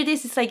 whatever it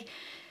is, it's like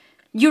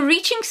you're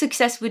reaching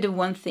success with the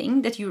one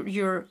thing that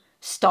you're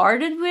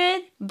started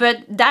with,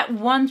 but that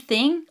one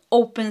thing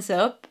opens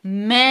up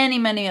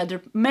many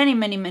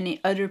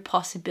other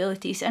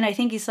possibilities. And I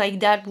think it's like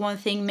that one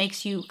thing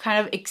makes you kind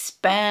of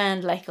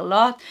expand like a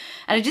lot.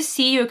 And I just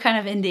see you kind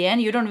of in the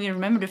end, you don't even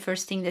remember the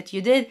first thing that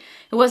you did.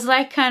 It was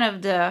like kind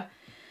of the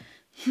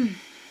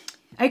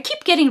I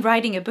keep getting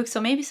writing a book, so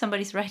maybe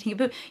somebody's writing a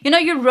book. You know,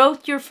 you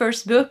wrote your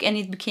first book and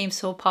it became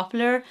so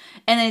popular,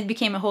 and then it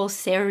became a whole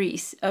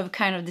series of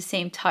kind of the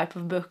same type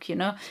of book, you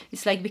know.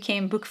 It's like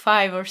became book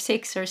 5 or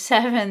 6 or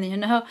 7, you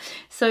know.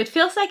 So it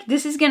feels like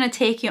this is going to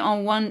take you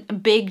on one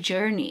big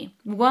journey.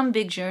 One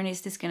big journey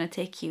is this going to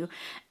take you.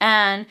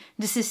 And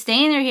the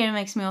sustainer here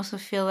makes me also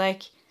feel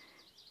like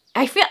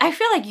I feel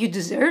like you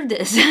deserve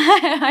this.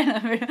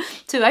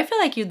 I feel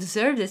like you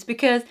deserve this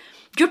because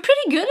you're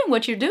pretty good in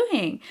what you're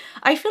doing.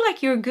 I feel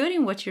like you're good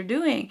in what you're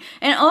doing.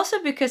 And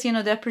also because, you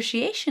know, the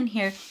appreciation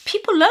here,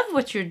 people love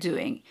what you're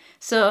doing.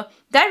 So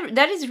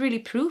that is really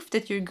proof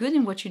that you're good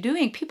in what you're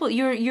doing. People,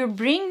 you're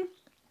bring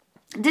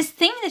this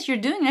thing that you're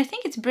doing, I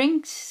think it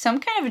brings some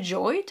kind of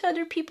joy to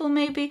other people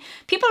maybe.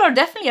 People are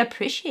definitely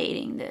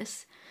appreciating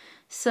this.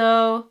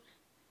 So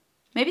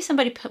maybe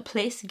somebody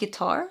plays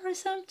guitar or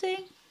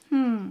something.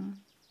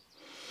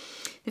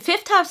 The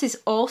 5th house is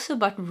also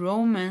about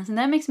romance, and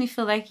that makes me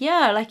feel like,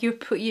 yeah, like you're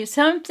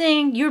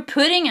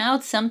putting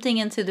out something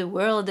into the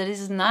world that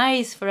is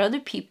nice for other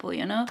people,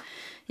 you know?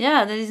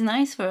 Yeah, that is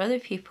nice for other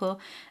people.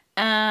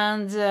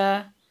 And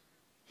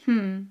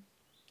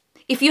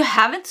if you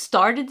haven't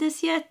started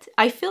this yet,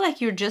 I feel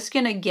like you're just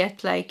gonna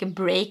get like a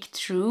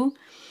breakthrough.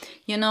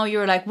 You know,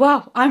 you're like,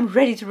 wow, I'm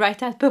ready to write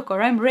that book,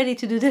 or I'm ready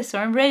to do this, or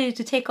I'm ready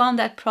to take on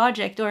that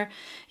project, or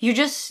you're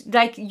just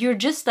like,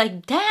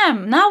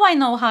 damn, now I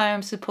know how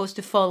I'm supposed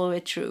to follow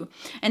it through.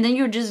 And then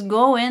you just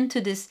go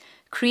into this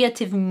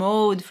creative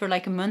mode for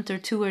like a month or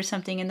 2 or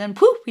something, and then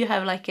poof, you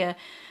have like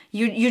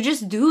you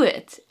just do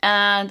it.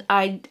 And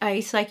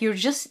it's like you're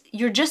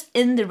just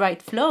in the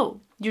right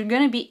flow. You're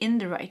gonna be in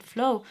the right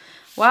flow.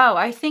 Wow,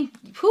 I think,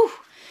 whew,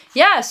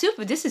 yeah,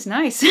 super, this is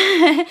nice.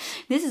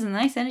 This is a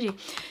nice energy.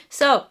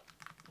 So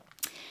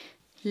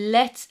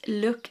let's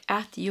look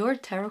at your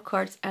tarot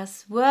cards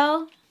as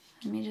well.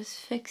 Let me just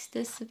fix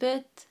this a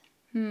bit.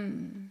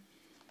 And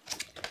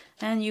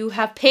you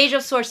have Page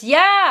of Swords.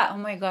 Yeah! Oh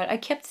my god, I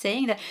kept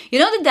saying that. You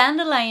know, the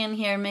dandelion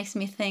here makes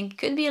me think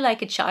could be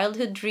like a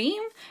childhood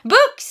dream.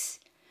 Books!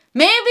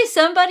 Maybe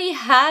somebody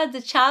had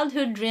the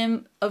childhood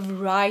dream of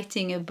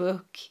writing a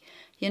book.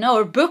 You know,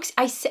 or books.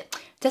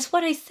 That's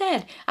what I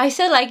said. I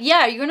said like,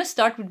 yeah, you're gonna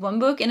start with one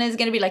book and then it's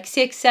gonna be like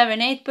 6,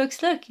 7, 8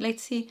 books. Look,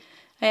 let's see.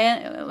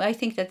 I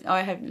think that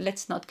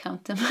let's not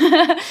count them.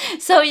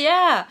 So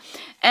yeah,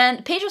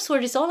 and Page of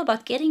Swords is all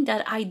about getting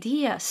that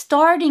idea,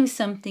 starting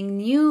something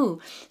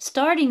new.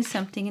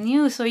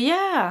 So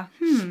yeah,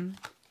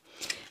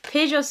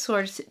 Page of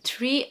Swords,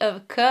 3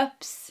 of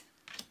Cups.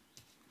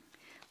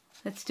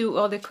 Let's do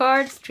all the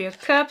cards. 3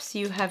 of Cups.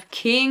 You have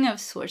King of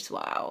Swords.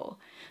 Wow,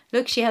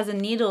 look, she has a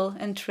needle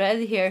and thread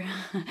here,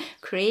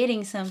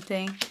 creating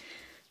something.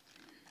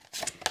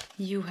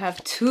 You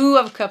have 2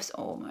 of Cups.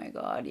 Oh my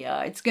god,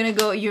 yeah, it's gonna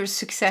go your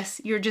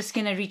success. You're just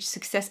gonna reach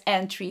success.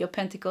 And 3 of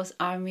Pentacles.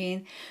 I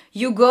mean,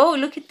 you go,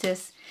 look at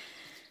this.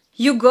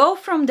 You go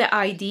from the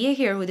idea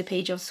here with the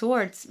Page of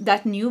Swords,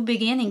 that new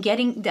beginning,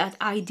 getting that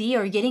idea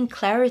or getting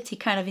clarity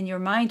kind of in your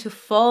mind to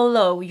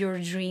follow your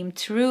dream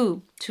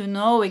through, to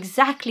know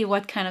exactly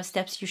what kind of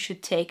steps you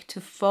should take to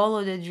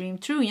follow the dream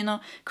through. You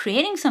know,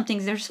 creating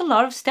something, there's a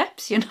lot of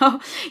steps, you know,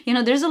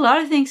 there's a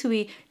lot of things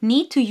we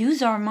need to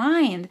use our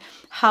mind,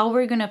 how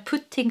we're gonna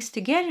put things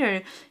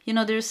together. You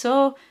know, there's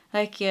so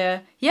like,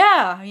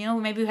 yeah, you know,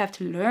 maybe we have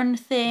to learn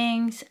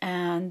things,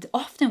 and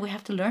often we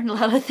have to learn a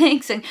lot of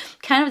things, and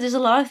kind of there's a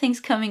lot of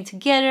things coming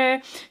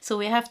together. So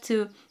we have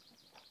to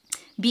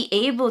be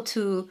able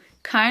to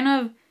kind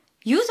of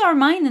use our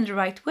mind in the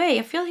right way.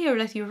 I feel here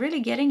that you're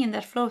really getting in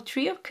that flow.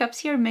 3 of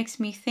Cups here makes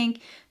me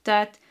think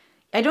that,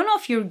 I don't know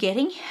if you're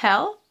getting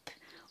help,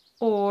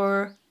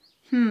 or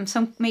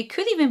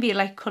could even be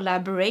like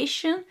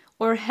collaboration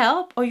or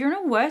help, or you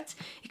know what,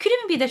 it could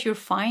even be that you're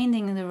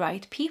finding the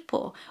right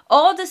people.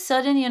 All of a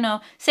sudden, you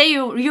know, say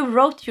you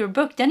wrote your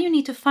book, then you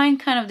need to find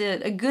kind of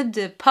a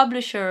good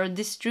publisher or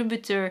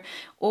distributor,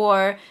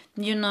 or,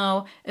 you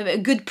know, a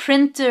good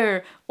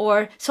printer.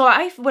 Or so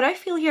what I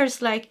feel here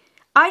is like,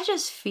 I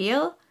just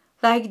feel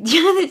like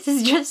this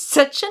is just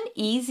such an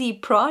easy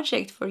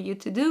project for you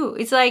to do.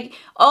 It's like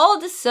all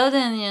of a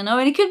sudden, you know,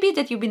 and it could be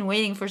that you've been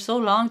waiting for so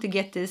long to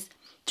get this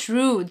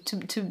through,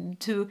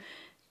 to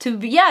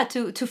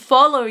to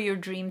follow your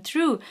dream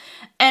through.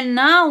 And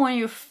now when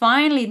you're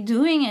finally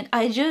doing it,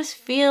 I just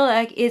feel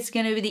like it's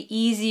gonna be the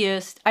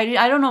easiest.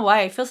 I don't know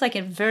why, it feels like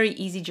a very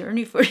easy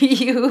journey for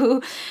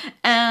you.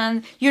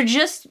 And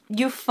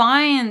you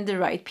find the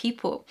right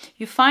people.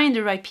 You find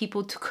the right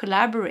people to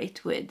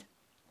collaborate with.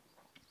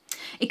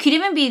 It could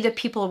even be that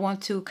people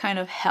want to kind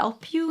of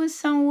help you in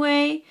some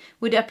way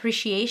with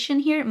appreciation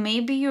here.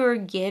 Maybe you're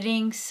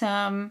getting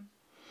some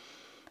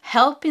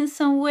help in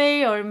some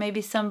way, or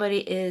maybe somebody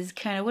is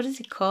kind of, what is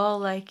it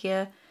called? Like,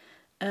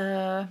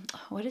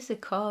 what is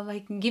it called?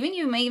 Like giving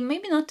you,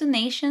 maybe not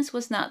donations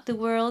was not the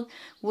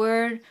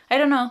word. I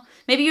don't know.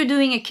 Maybe you're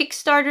doing a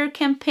Kickstarter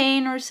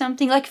campaign or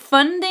something, like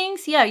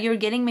fundings. Yeah, you're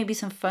getting maybe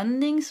some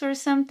fundings or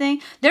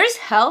something. There's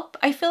help.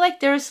 I feel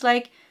like there's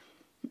like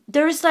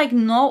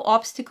no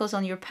obstacles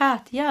on your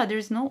path. Yeah,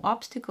 there's no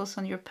obstacles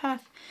on your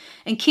path.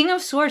 And King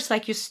of Swords,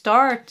 like you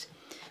start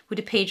with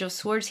the Page of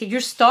Swords here.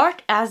 You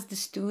start as the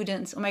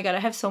students. Oh my God, I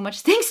have so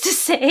much things to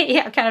say.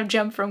 I kind of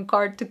jump from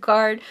card to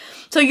card.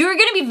 So you're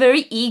going to be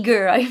very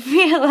eager. I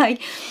feel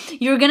like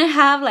you're going to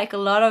have like a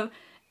lot of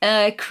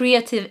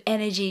creative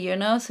energy, you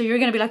know? So you're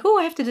going to be like, oh,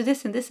 I have to do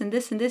this and this and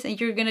this and this.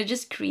 And you're going to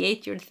just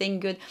create your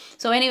thing good.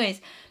 So anyways,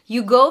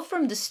 you go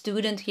from the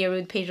student here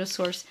with Page of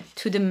Swords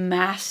to the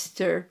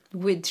master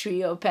with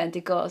Trio of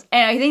Pentacles.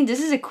 And I think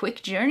this is a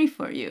quick journey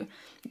for you.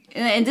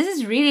 And this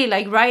is really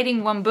like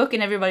writing one book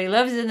and everybody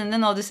loves it, and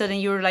then all of a sudden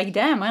you're like,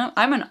 damn,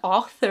 I'm an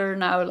author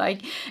now,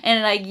 like,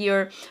 and like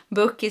your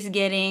book is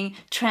getting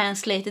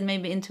translated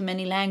maybe into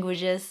many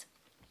languages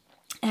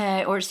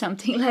or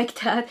something like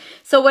that.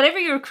 So whatever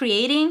you're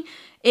creating,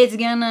 it's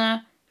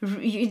gonna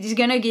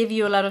give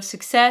you a lot of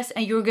success,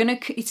 and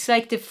it's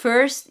like the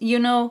first, you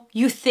know,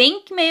 you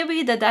think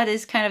maybe that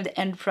is kind of the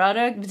end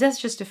product, but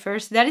that's just the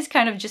first. That is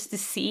kind of just the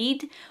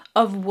seed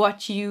of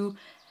what you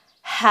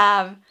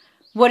have.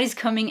 What is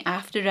coming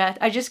after that?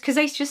 I just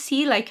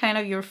see like kind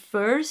of your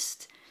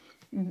first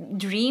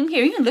dream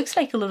here. It even looks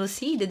like a little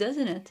seed,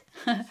 doesn't it?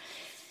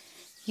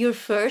 Your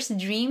first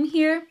dream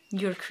here,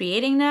 you're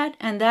creating that,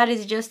 and that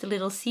is just a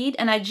little seed.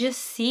 And I just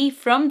see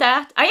from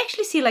that, I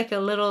actually see like a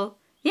little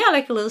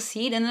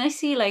seed, and then I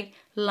see like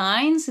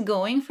lines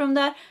going from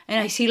that, and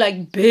I see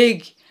like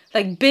big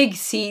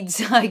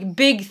seeds, like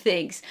big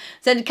things.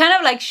 So it kind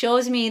of like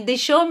they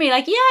show me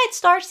like, yeah, it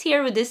starts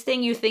here with this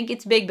thing, you think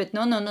it's big, but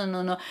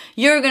no.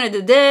 You're gonna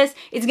do this,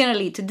 it's gonna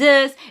lead to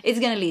this, it's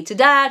gonna lead to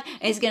that,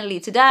 and it's gonna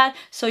lead to that.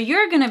 So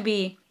you're gonna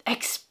be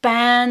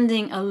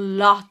expanding a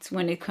lot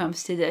when it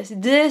comes to this.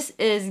 This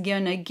is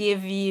gonna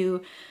give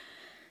you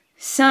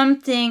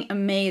something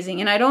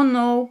amazing. And I don't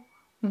know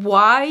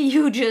why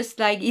you just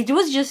like, it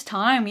was just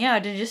time. Yeah,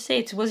 to just say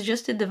it was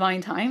just a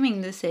divine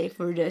timing to say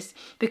for this,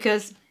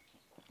 because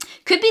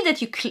could be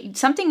that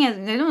something, I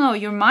don't know,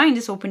 your mind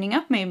is opening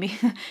up maybe.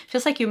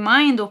 Feels like your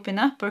mind opened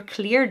up or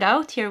cleared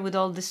out here with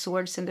all the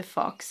swords and the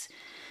fox.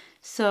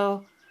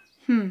 So,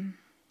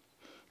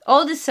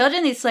 all of a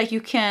sudden it's like you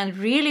can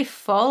really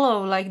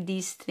follow like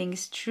these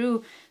things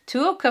through.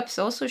 Two of Cups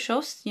also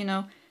shows, you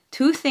know,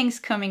 two things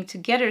coming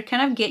together,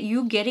 kind of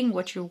getting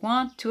what you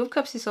want. Two of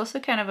Cups is also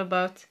kind of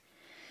about,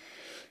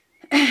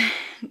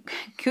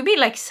 could be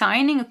like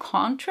signing a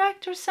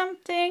contract or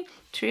something.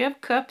 Three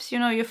of Cups, you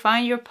know, you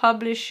find your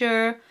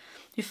publisher,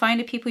 you find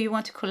the people you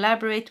want to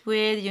collaborate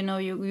with, you know,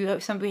 you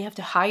have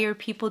to hire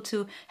people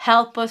to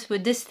help us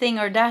with this thing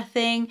or that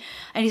thing.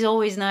 And it's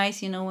always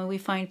nice, you know, when we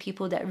find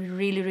people that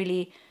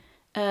really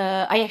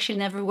I actually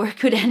never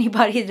work with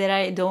anybody that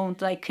I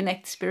don't like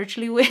connect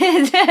spiritually with.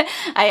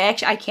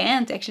 I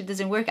can't, actually, it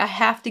doesn't work. I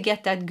have to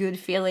get that good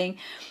feeling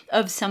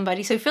of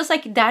somebody. So it feels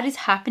like that is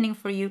happening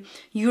for you.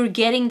 You're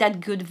getting that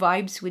good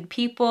vibes with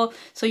people.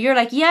 So you're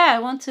like, yeah, I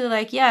want to,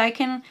 like, yeah, I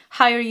can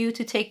hire you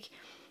to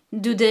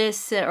do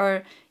this,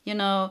 or, you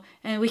know,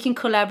 and we can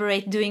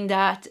collaborate doing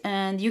that,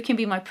 and you can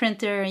be my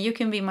printer, and you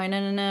can be my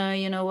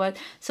you know what.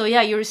 So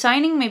yeah, you're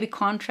signing maybe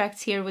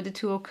contracts here with the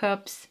Two of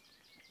Cups.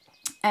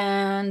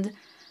 And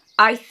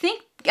I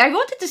think I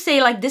wanted to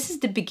say, like, this is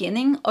the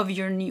beginning of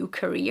your new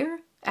career,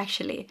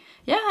 actually.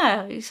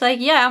 Yeah, it's like,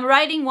 yeah, I'm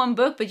writing one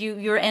book, but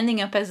you're ending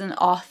up as an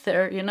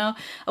author, you know,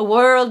 a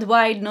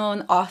worldwide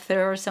known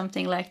author or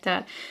something like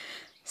that.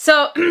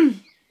 So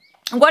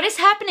what is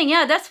happening?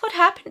 Yeah, that's what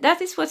happened. That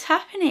is what's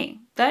happening.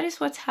 That is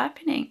what's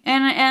happening.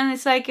 And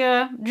it's like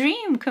a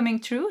dream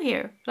coming true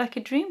here, like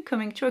a dream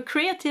coming true, a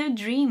creative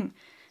dream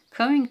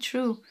coming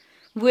true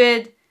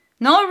with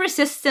no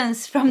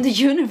resistance from the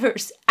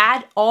universe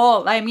at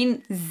all. I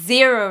mean,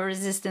 zero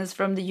resistance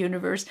from the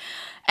universe.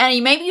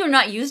 And maybe you're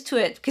not used to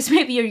it, because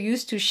maybe you're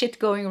used to shit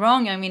going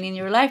wrong, I mean, in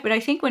your life. But I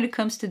think when it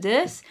comes to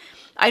this,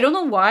 I don't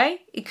know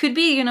why. It could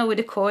be, you know, with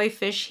the koi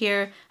fish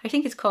here. I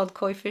think it's called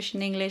koi fish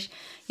in English.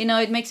 You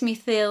know, it makes me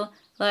feel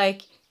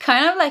like,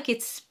 kind of like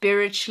it's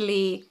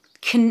spiritually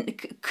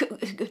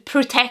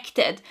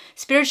protected,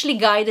 spiritually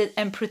guided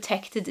and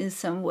protected in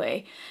some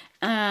way.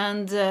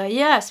 And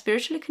yeah,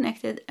 spiritually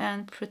connected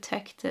and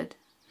protected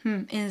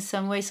in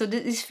some way. So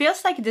this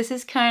feels like this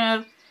is kind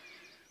of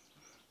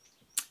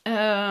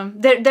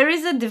there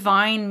is a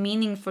divine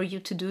meaning for you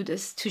to do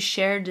this, to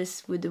share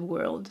this with the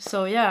world.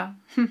 So yeah.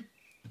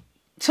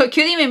 So it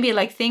could even be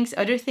like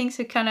other things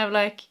are kind of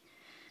like,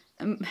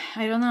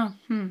 I don't know.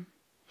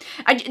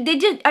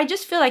 I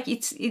just feel like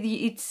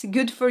it's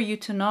good for you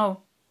to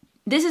know.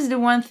 This is the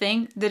one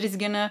thing that is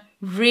gonna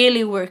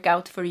really work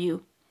out for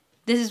you.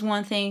 This is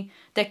one thing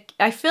that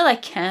I feel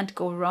like can't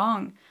go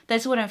wrong.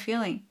 That's what I'm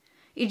feeling.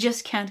 It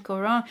just can't go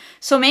wrong.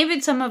 So maybe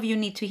some of you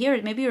need to hear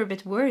it. Maybe you're a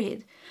bit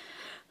worried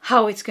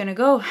how it's gonna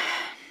go.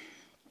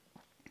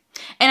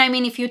 And I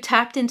mean, if you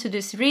tapped into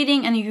this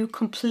reading and you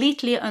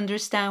completely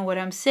understand what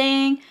I'm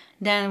saying,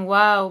 then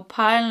wow,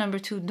 pile number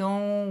 2,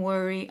 don't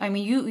worry. I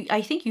mean,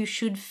 I think you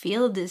should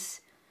feel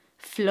this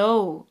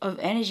flow of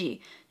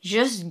energy.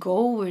 Just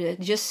go with it.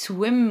 Just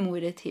swim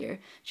with it here.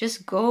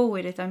 Just go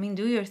with it. I mean,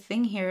 do your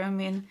thing here. I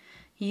mean,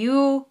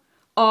 you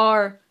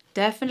are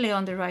definitely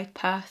on the right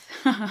path.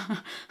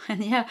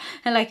 And yeah,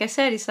 and like I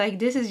said, it's like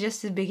this is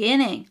just the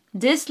beginning.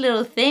 This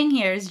little thing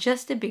here is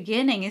just the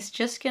beginning. It's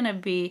just gonna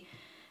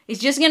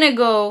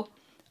go,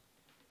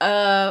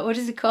 what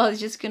is it called?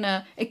 It's just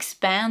gonna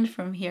expand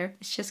from here.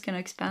 It's just gonna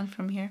expand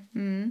from here.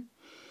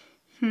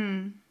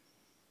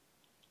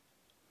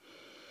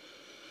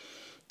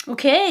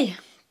 Okay,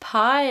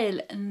 pile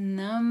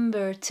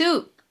number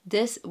 2.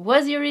 This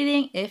was your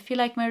reading. If you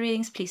like my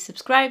readings, please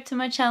subscribe to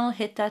my channel.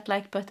 Hit that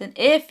like button.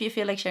 If you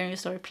feel like sharing your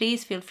story,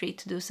 please feel free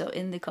to do so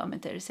in the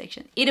commentary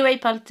section. Either way,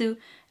 pile 2,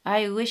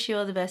 I wish you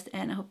all the best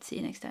and I hope to see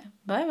you next time.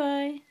 Bye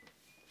bye.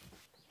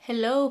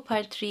 Hello,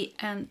 pile 3,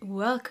 and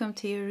welcome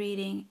to your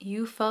reading.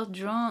 You felt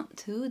drawn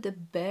to the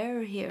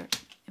bear here.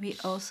 We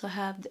also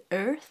have the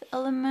earth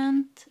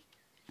element.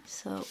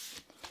 So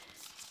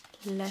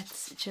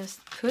let's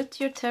just put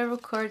your tarot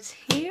cards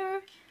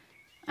here.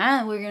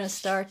 And we're going to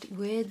start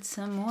with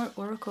some more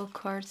oracle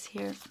cards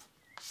here.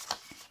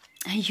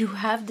 And you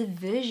have the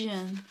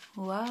vision.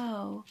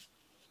 Wow.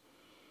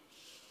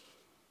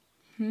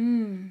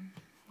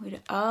 With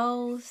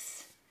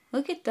owls.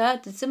 Look at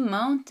that. It's a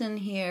mountain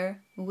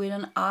here with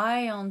an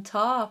eye on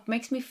top.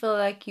 Makes me feel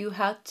like you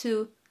had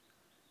to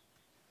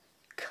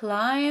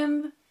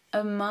climb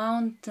a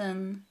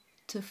mountain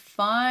to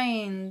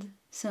find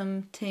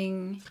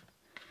something.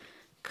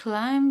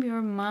 Climb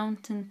your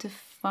mountain to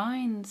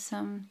find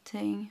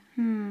something.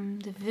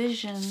 The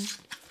vision.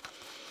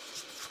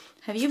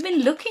 Have you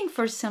been looking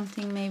for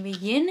something maybe?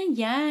 Yin and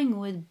yang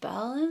with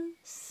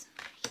balance.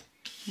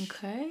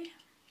 Okay.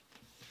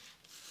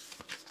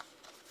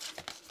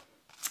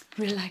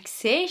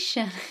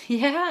 Relaxation.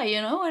 Yeah,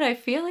 you know what I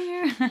feel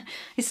here?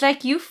 It's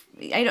like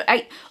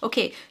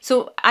okay,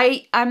 so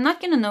I'm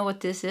not gonna know what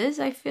this is,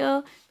 I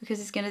feel,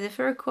 because it's gonna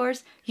differ, of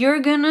course. You're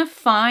gonna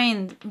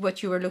find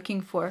what you were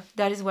looking for.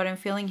 That is what I'm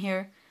feeling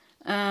here.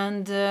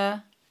 And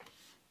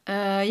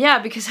yeah,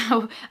 because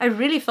I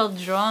really felt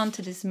drawn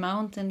to this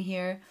mountain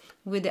here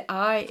with the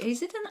eye.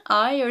 Is it an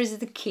eye or is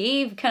it a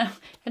cave? Kind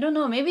of, I don't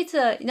know. Maybe it's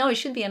no, it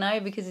should be an eye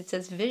because it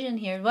says vision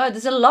here. Wow,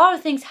 there's a lot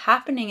of things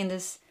happening in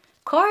this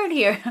card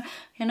here,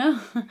 you know.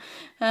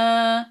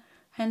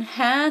 And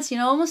hands, you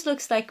know, almost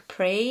looks like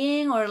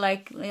praying, or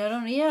like, I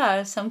don't know,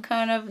 yeah, some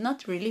kind of,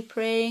 not really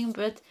praying,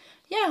 but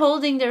yeah,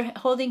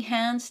 holding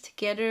hands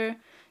together.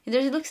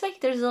 It looks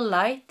like there's a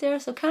light there,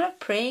 so kind of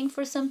praying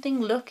for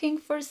something, looking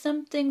for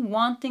something,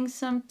 wanting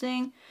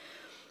something.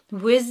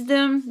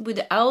 Wisdom with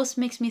the owls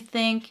makes me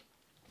think.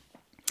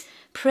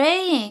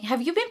 Praying.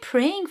 Have you been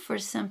praying for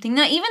something?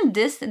 Now, even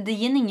this, the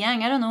yin and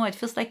yang, I don't know, it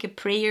feels like a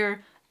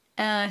prayer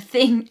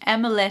thing.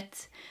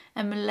 Amulet,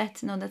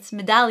 no, that's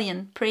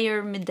medallion.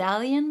 Prayer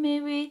medallion,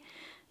 maybe.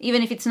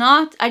 Even if it's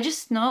not, I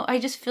just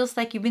feels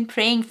like you've been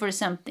praying for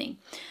something.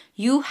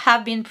 You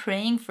have been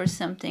praying for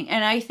something.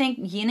 And I think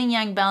yin and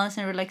yang, balance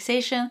and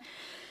relaxation.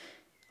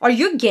 Are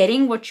you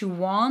getting what you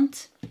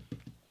want?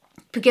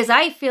 Because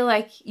I feel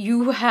like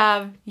you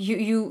have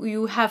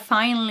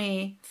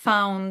finally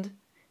found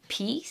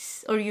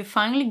peace, or you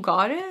finally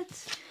got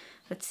it.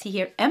 Let's see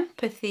here.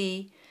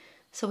 Empathy.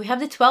 So we have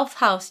the 12th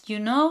house. You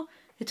know,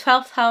 the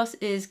 12th house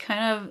is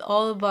kind of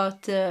all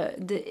about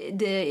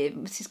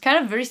it's kind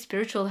of very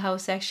spiritual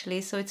house,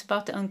 actually. So it's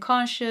about the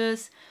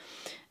unconscious,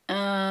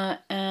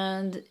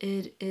 and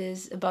it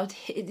is about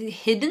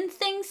hidden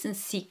things and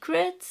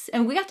secrets.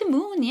 And we got the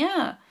moon,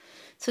 yeah.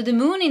 So the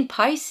moon in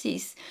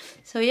Pisces.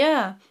 So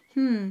yeah.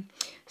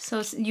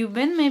 So you've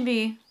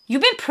been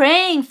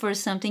praying for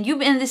something. You've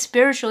been in the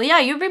spiritual. Yeah,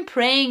 you've been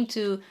praying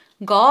to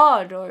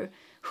God, or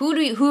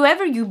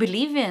whoever you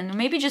believe in.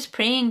 Maybe just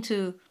praying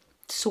to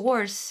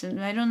source.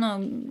 I don't know.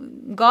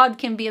 God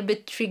can be a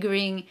bit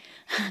triggering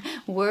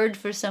word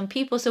for some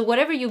people. So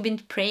whatever you've been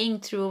praying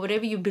through,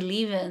 whatever you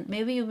believe in,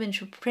 maybe you've been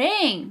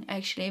praying,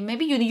 actually.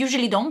 Maybe you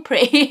usually don't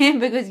pray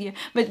because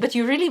but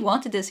you really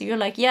wanted this. So you're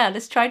like, yeah,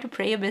 let's try to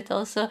pray a bit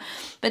also.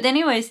 But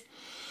anyways,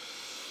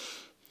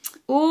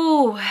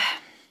 oh,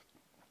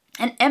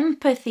 and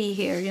empathy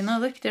here, you know,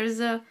 look, there's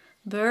a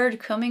bird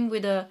coming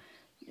with a,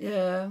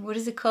 what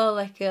is it called?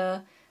 Like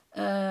a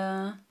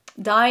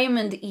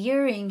diamond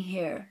earring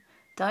here.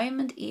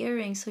 Diamond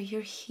earring. So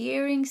you're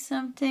hearing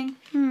something.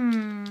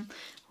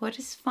 What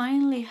is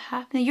finally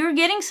happening? You're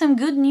getting some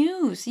good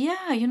news.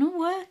 Yeah, you know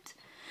what?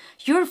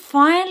 You're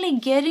finally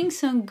getting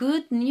some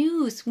good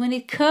news when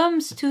it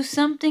comes to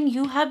something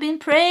you have been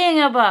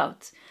praying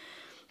about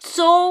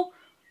so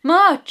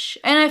much.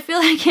 And I feel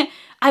like,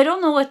 I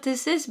don't know what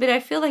this is, but I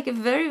feel like a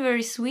very,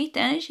 very sweet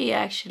energy,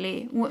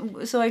 actually.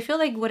 So I feel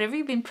like whatever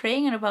you've been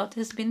praying about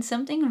has been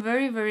something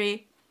very,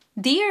 very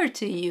dear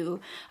to you.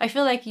 I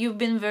feel like you've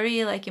been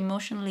very, like,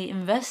 emotionally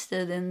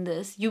invested in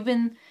this. You've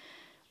been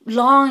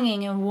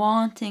longing and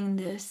wanting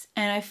this,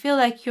 and I feel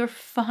like you're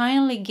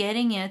finally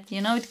getting it.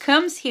 You know, it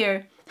comes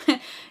here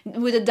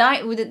with a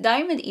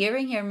diamond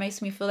earring here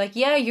makes me feel like,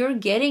 yeah, you're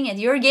getting it.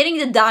 You're getting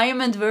the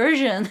diamond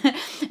version.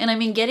 And I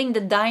mean, getting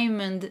the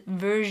diamond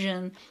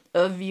version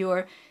of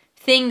your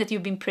thing that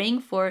you've been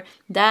praying for,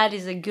 that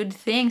is a good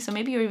thing. So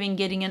maybe you're even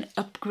getting an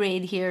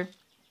upgrade here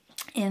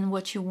in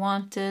what you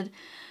wanted.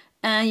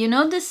 And you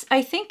know this,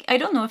 I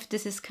don't know if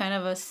this is kind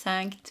of a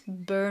Sankt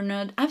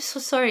Bernard. I'm so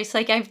sorry. It's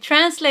like I've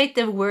translated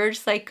the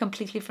words like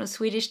completely from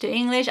Swedish to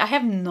English. I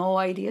have no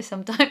idea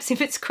sometimes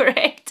if it's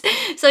correct.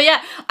 So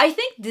yeah, I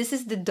think this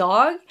is the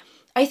dog.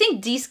 I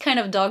think these kind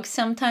of dogs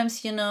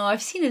sometimes, you know,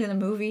 I've seen it in a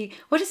movie.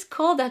 What is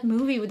called that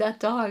movie with that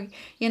dog,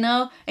 you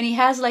know? And he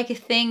has like a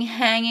thing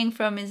hanging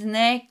from his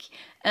neck.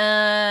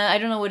 I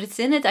don't know what it's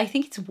in it. I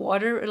think it's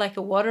water, like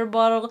a water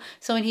bottle.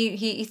 So when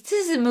this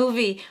is a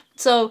movie.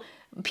 So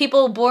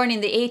people born in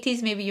the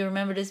 80s, maybe you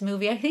remember this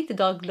movie. I think the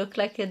dog looked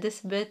like it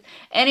this bit.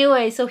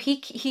 Anyway, so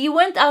he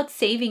went out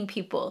saving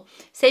people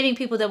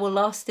that were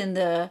lost in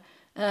the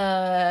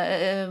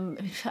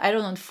I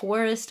don't know,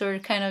 forest or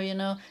kind of, you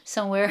know,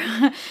 somewhere.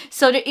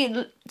 So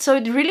it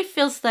really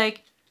feels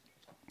like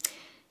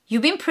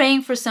you've been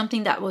praying for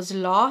something that was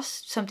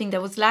lost, something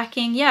that was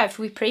lacking. Yeah, if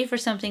we pray for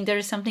something, there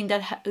is something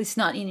that is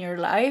not in your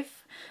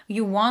life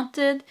you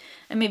wanted,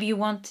 and maybe you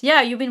want,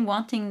 yeah, you've been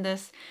wanting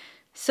this.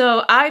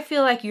 So I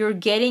feel like you're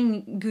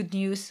getting good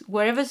news.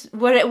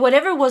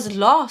 Whatever was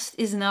lost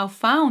is now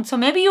found. So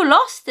maybe you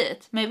lost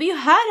it. Maybe you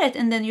had it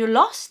and then you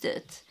lost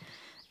it.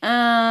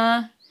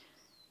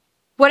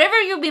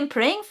 Whatever you've been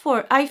praying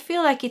for, I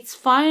feel like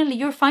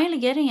you're finally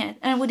getting it.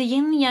 And with the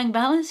yin and yang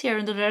balance here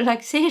and the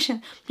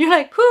relaxation, you're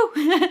like, whoo,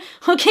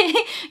 okay,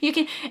 you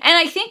can. And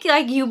I think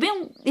like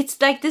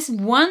it's like this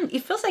one,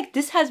 it feels like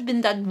this has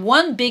been that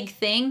one big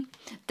thing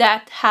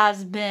that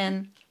has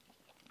been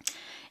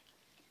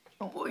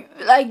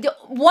like the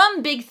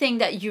one big thing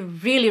that you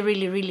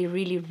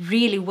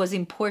really was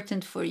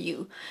important for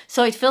you.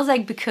 So it feels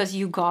like because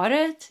you got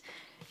it,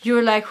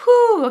 you're like,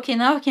 whoo, okay,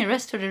 now I can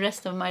rest for the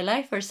rest of my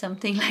life or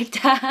something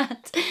like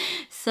that.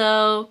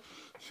 So,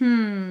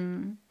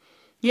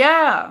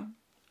 yeah.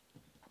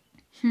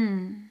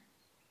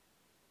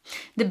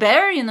 The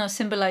bear, you know,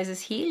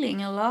 symbolizes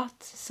healing a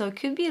lot. So it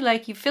could be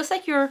like, it feels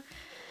like you're,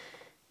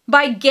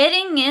 by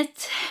getting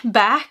it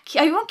back,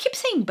 I won't keep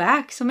saying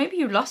back, so maybe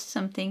you lost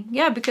something.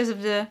 Yeah, because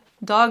of the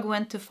dog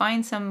went to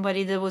find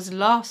somebody that was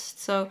lost.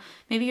 So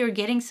maybe you're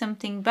getting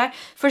something back.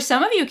 For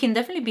some of you, it can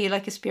definitely be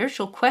like a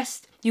spiritual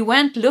quest. You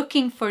went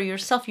looking for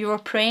yourself. You were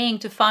praying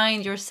to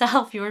find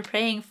yourself. You were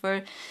praying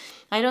for,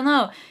 I don't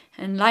know,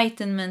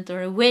 enlightenment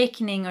or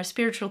awakening or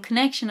spiritual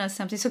connection or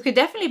something. So it could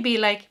definitely be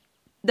like,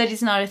 that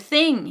is not a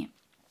thing.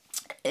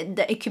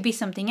 It could be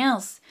something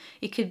else.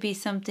 It could be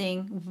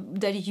something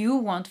that you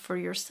want for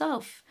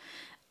yourself.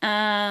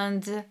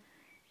 And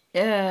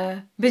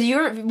but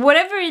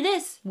whatever it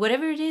is,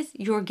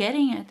 you're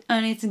getting it,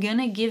 and it's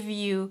gonna give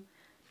you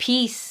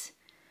peace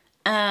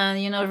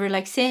and, you know,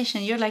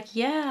 relaxation. You're like,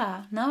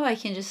 yeah, now I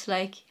can just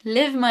like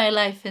live my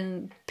life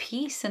in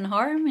peace and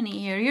harmony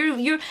here.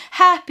 You're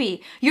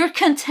happy, you're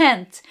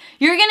content.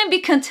 You're gonna be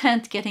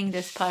content getting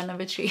this pile of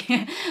a tree.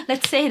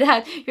 Let's say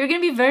that you're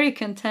gonna be very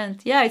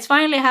content. Yeah, it's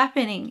finally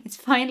happening. It's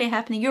finally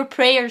happening. Your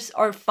prayers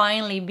are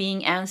finally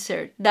being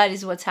answered. That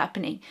is what's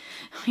happening.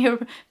 Your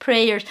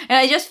prayers. And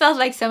I just felt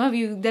like some of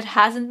you that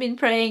hasn't been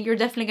praying, you're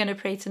definitely gonna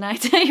pray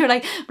tonight. You're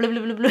like blah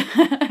blah blah blah.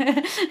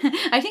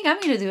 I think I'm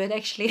gonna do it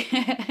actually.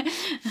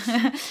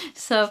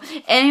 So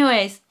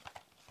anyways,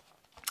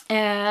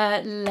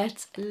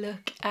 let's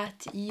look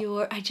at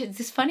your,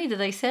 it's funny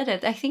that I said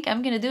it. I think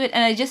I'm gonna do it,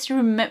 and I just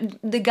remember,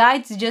 the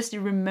guides just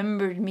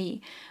remembered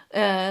me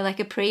like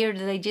a prayer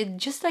that I did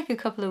just like a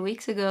couple of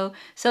weeks ago.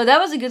 So that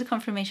was a good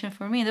confirmation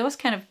for me. That was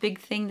kind of a big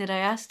thing that I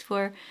asked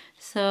for.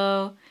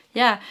 So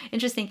yeah,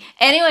 interesting.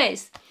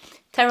 Anyways,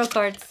 tarot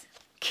cards.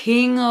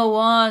 King of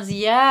Wands,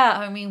 yeah,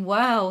 I mean,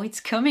 wow, it's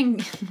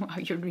coming.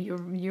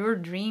 Your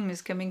dream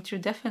is coming true,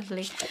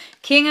 definitely.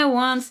 King of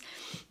Wands,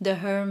 the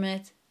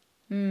Hermit.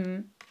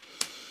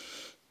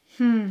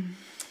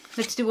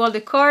 Let's do all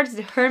the cards.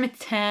 The Hermit,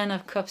 10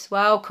 of Cups.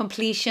 Wow,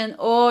 completion.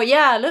 Oh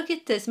yeah, look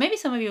at this. Maybe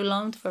some of you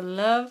longed for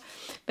love.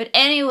 But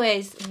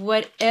anyways,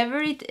 whatever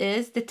it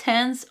is, the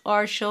tens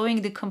are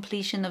showing the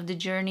completion of the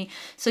journey.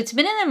 So it's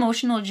been an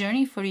emotional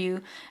journey for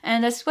you.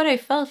 And that's what I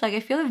felt like. I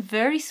feel a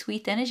very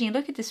sweet energy.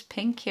 Look at this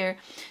pink here.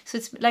 So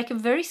it's like a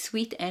very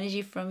sweet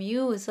energy from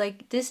you. It's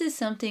like, this is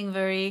something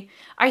very,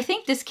 I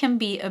think this can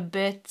be a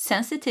bit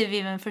sensitive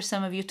even for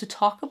some of you to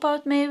talk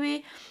about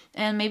maybe.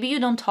 And maybe you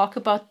don't talk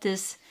about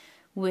this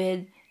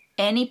with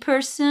any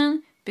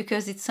person,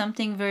 because it's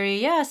something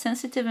very, yeah,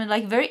 sensitive and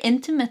like very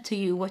intimate to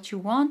you, what you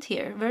want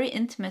here, very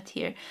intimate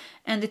here.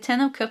 And the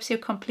 10 of Cups here,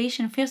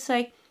 completion, feels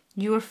like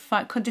you're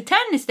fine. The 10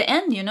 is the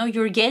end, you know,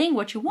 you're getting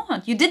what you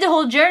want. You did the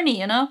whole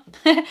journey, you know,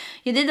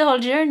 you did the whole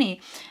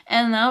journey,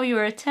 and now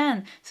you're a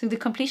 10. So the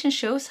completion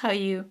shows how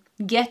you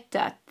get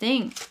that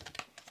thing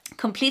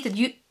completed.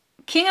 You,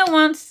 King of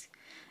Wands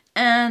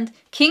and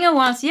King of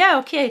Wands, yeah,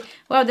 okay,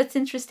 wow, that's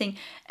interesting.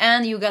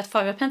 And you got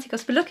 5 of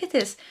Pentacles. But look at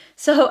this.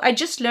 So I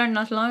just learned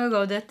not long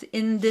ago that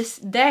in this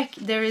deck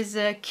there is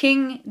a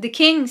king, the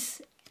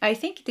kings, I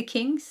think the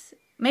kings,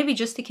 maybe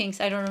just the kings,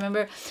 I don't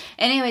remember.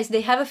 Anyways,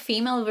 they have a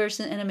female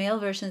version and a male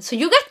version. So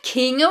you got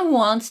King of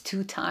Wands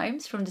 2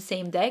 times from the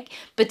same deck,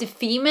 but the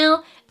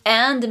female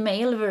and the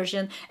male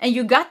version. And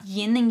you got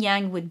yin and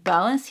yang with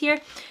balance here.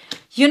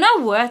 You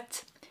know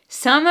what?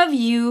 Some of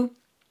you,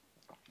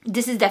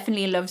 this is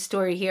definitely a love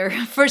story here.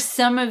 For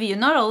some of you,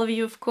 not all of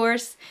you, of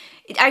course.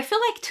 I feel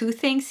like 2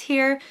 things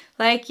here.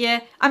 Like, yeah,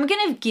 I'm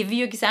gonna give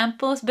you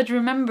examples, but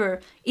remember,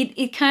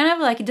 it kind of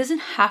like, it doesn't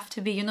have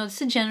to be, you know, it's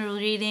a general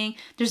reading.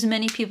 There's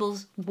many people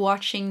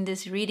watching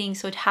this reading,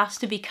 so it has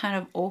to be kind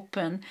of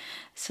open.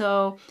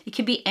 So it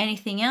could be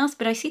anything else,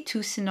 but I see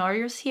 2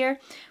 scenarios here.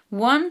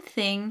 One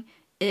thing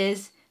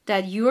is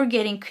that you're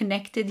getting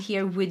connected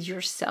here with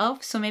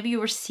yourself. So maybe you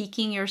were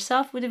seeking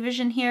yourself with a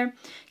vision here.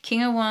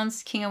 King of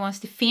Wands,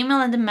 the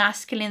female and the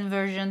masculine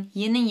version,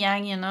 yin and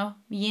yang, you know,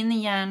 yin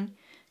and yang,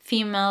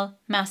 female,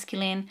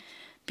 masculine,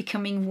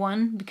 becoming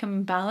one,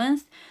 becoming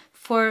balanced.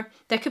 For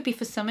that could be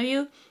for some of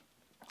you.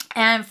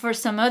 And for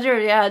some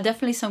other, yeah,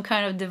 definitely some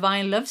kind of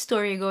divine love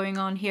story going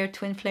on here.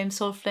 Twin flame,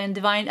 soul flame,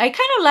 divine. I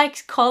kind of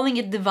like calling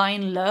it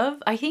divine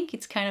love. I think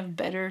it's kind of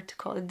better to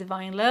call it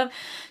divine love.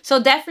 So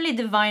definitely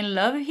divine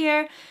love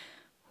here,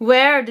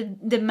 where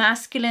the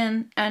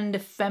masculine and the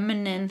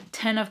feminine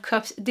 10 of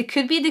Cups, there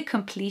could be the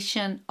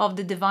completion of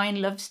the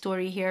divine love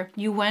story here.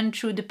 You went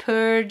through the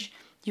purge.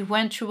 You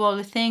went through all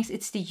the things.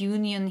 It's the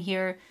union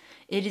here.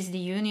 It is the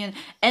union.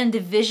 And the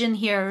vision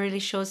here really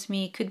shows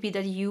me, it could be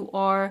that you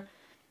are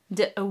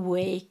the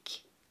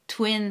awake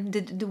twin,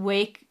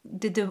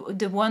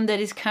 the one that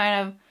is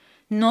kind of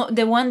not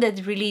the one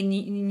that really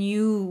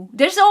knew.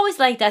 There's always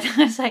like that.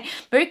 It's like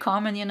very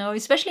common, you know,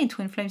 especially in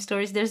twin flame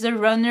stories. There's a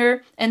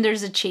runner and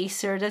there's a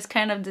chaser. That's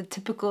kind of the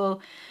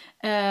typical,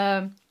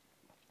 what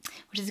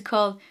is it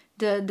called?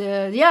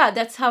 Yeah,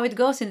 that's how it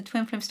goes in the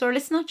twin flame story.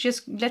 Let's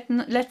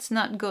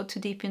not go too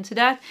deep into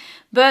that.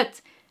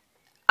 But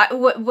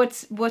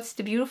what's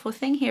the beautiful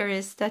thing here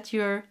is that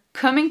you're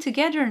coming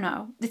together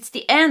now. It's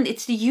the end.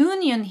 It's the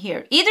union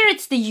here. Either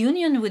it's the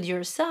union with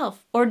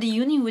yourself, or the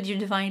union with your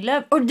divine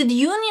love, or the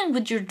union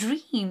with your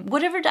dream,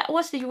 whatever that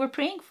was that you were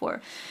praying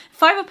for.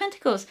 5 of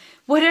Pentacles,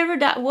 whatever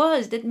that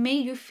was that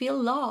made you feel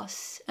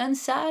loss and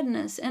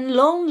sadness and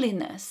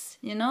loneliness,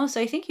 you know.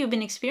 So I think you've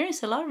been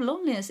experiencing a lot of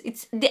loneliness.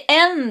 It's the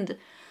end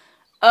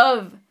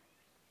of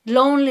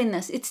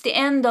loneliness. It's the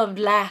end of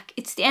lack.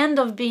 It's the end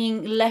of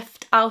being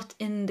left out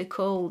in the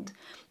cold.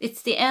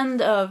 It's the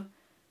end of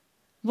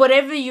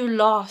whatever you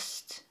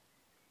lost.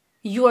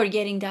 You are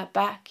getting that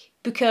back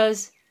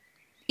because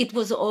it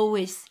was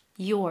always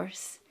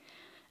yours.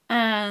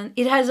 And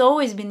it has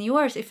always been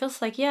yours. It feels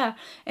like, yeah.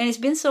 And it's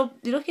been so,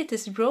 look at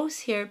this rose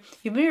here.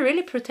 You've been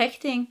really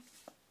protecting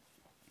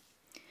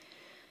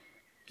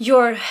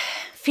your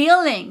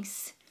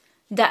feelings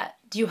that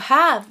you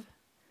have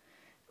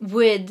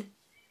with,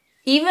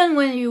 even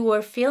when you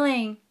were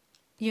feeling,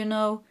 you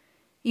know,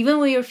 even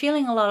when you're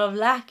feeling a lot of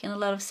lack and a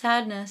lot of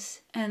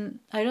sadness and,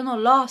 I don't know,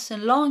 loss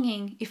and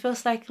longing, it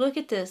feels like, look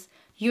at this.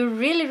 You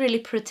really, really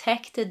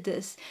protected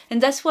this.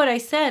 And that's what I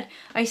said.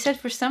 I said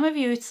for some of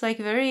you, it's like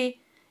a very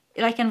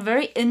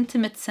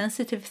intimate,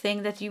 sensitive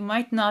thing that you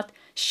might not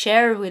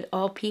share with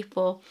all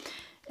people.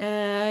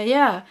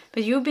 Yeah,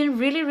 but you've been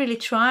really, really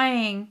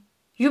trying.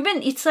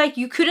 It's like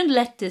you couldn't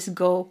let this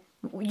go.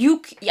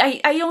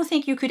 I don't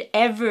think you could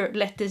ever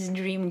let this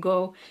dream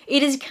go.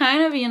 It is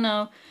kind of, you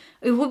know,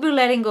 it would be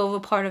letting go of a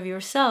part of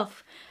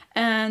yourself.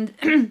 And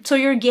so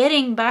you're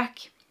getting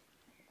back.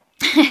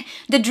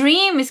 The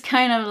dream is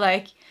kind of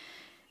like,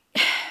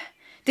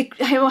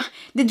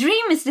 the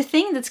dream is the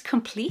thing that's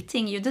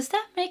completing you. Does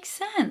that make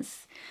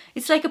sense?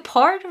 It's like a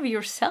part of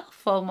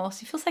yourself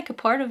almost. It feels like a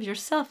part of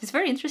yourself. It's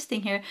very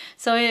interesting here.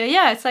 So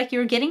yeah, it's like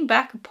you're getting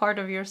back a part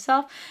of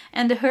yourself.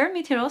 And the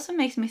Hermit here also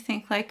makes me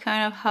think like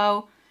kind of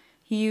how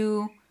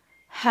you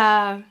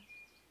have,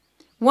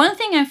 one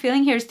thing I'm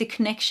feeling here is the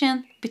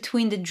connection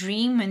between the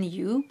dream and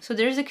you. So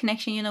there's a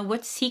connection, you know,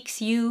 what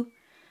seeks you,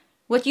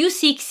 what you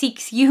seek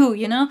seeks you,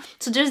 you know.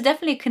 So there's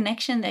definitely a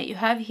connection that you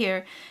have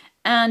here.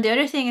 And the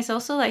other thing is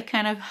also like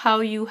kind of how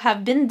you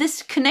have been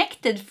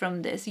disconnected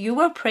from this. You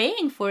were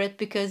praying for it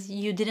because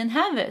you didn't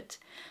have it.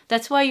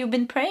 That's why you've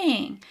been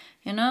praying,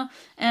 you know,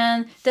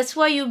 and that's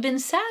why you've been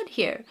sad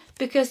here,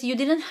 because you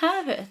didn't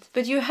have it.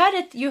 But you had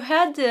it, you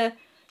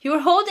were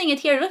holding it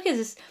here. Look at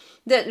this.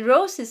 The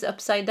rose is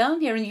upside down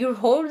here, and you're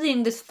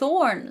holding the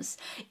thorns.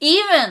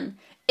 Even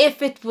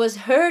if it was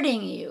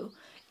hurting you,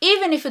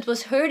 even if it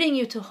was hurting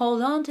you to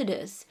hold on to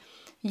this,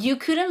 you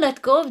couldn't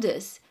let go of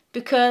this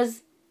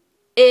because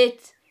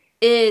it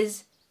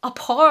is a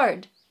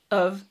part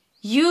of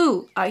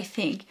you, I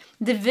think.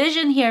 The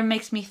vision here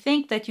makes me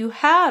think that you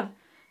have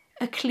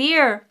a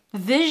clear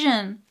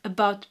vision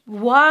about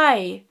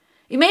why.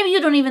 Maybe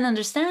you don't even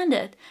understand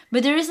it,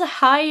 but there is a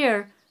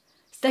higher,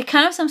 like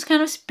kind of some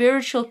kind of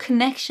spiritual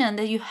connection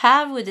that you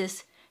have with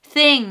this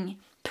thing,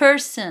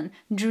 person,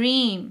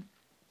 dream,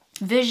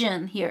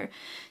 vision here.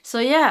 So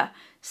yeah,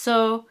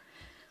 so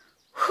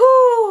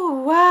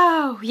whoo,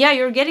 wow. Yeah,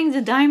 you're getting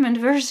the diamond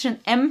version.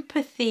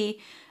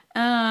 Empathy,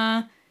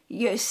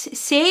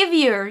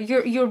 savior.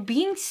 You're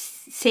being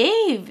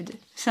saved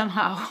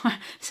somehow.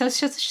 So it's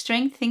just a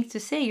strange thing to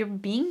say. You're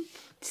being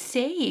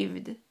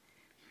saved.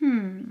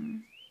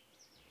 And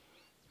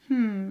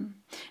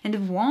the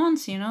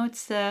wands, you know,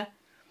 it's the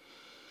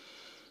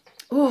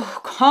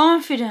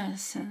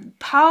confidence and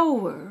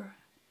power.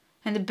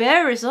 And the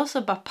bear is also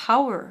about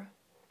power.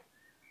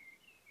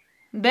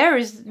 Bear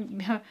is,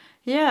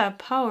 yeah,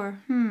 power.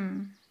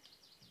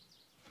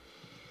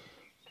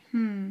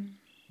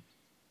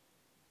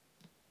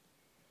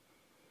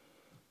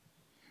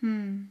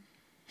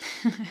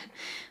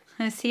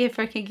 Let's see if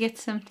I can get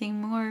something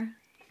more.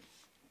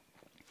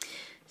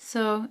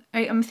 So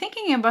I'm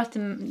thinking about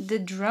the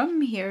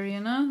drum here, you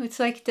know? It's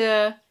like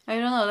the, I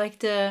don't know, like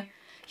the,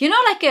 you know,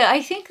 like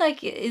I think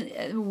like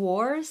in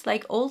wars,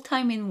 like old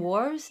time in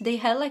wars, they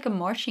had like a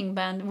marching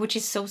band, which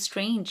is so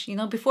strange, you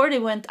know. Before they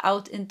went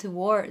out into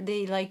war,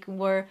 they like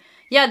were,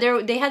 yeah,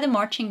 they had a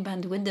marching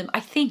band with them. I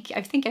think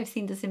I've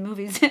seen this in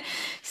movies.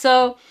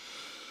 So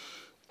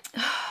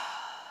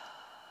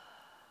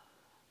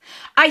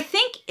I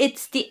think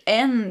it's the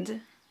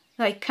end,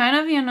 like kind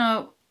of, you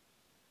know.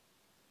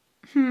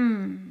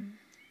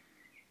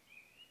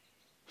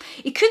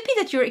 It could be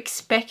that you're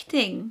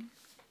expecting,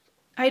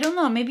 I don't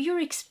know, maybe you're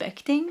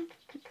expecting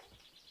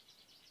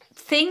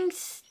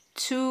things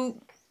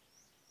to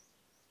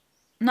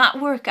not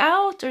work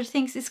out, or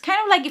things, it's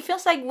kind of like, it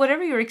feels like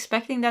whatever you're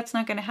expecting, that's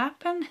not going to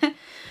happen.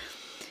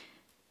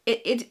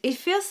 It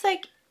feels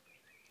like,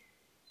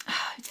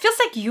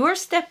 you're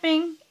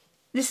stepping,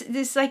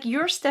 this like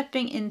you're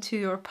stepping into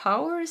your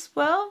power as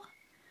well.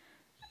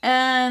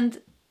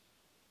 And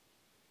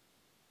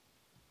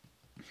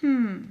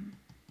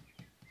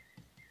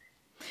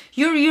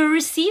You're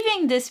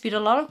receiving this with a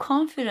lot of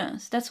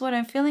confidence. That's what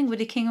I'm feeling with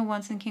the King of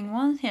Wands and King of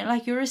Wands here.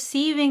 Like you're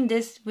receiving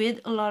this with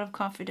a lot of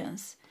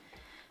confidence.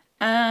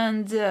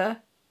 And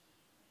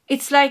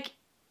it's like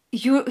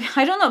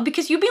I don't know,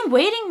 because you've been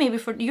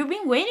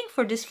waiting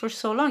for this for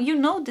so long. You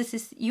know this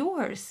is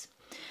yours.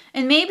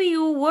 And maybe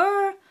you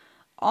were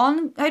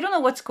on, I don't know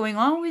what's going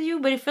on with you,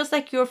 but it feels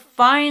like it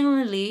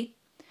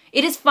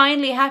is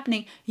finally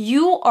happening.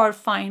 You are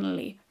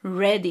finally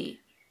ready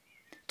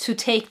to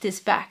take this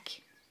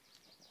back.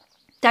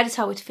 That is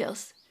how it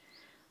feels.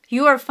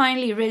 You are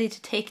finally ready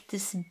to take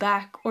this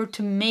back, or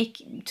to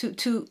make,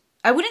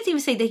 I wouldn't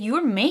even say that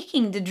you're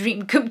making the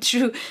dream come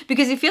true,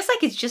 because it feels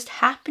like it's just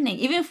happening.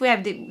 Even if we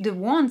have the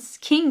Wands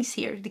Kings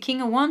here, the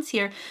King of Wands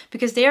here,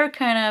 because they are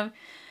kind of,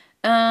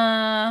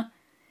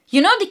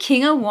 you know, the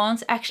King of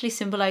Wands actually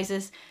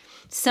symbolizes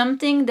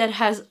something that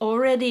has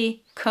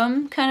already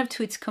come kind of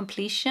to its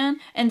completion,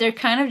 and they're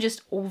kind of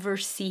just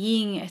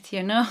overseeing it,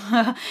 you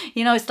know.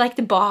 You know, it's like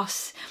the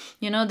boss,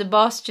 you know, the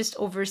boss just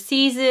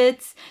oversees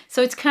it.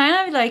 So it's kind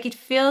of like, it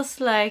feels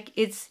like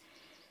it's,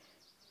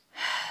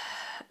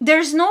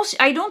 there's no,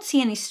 I don't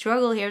see any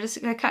struggle here.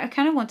 I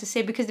kind of want to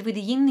say, because with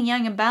the yin and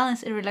yang and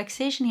balance and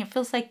relaxation here, it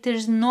feels like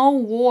there's no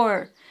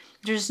war,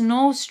 there's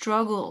no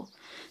struggle,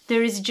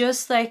 there is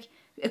just like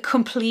a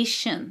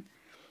completion.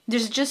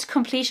 There's just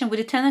completion with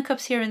the Ten of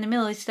Cups here in the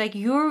middle. It's like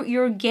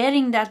you're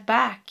getting that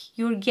back.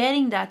 You're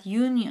getting that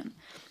union.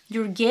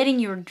 You're getting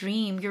your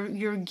dream.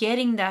 You're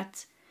getting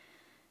that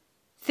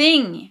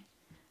thing.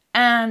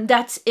 And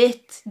that's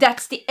it.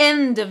 That's the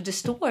end of the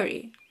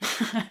story.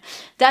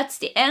 That's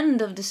the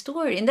end of the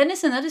story. And then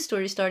there's another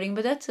story starting,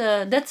 but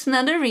that's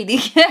another reading.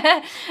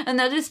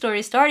 Another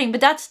story starting,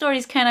 but that story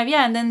is kind of,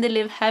 yeah, and then they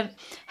live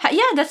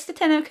that's the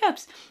Ten of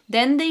Cups.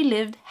 Then they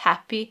lived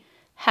happy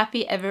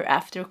ever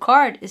after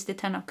card is the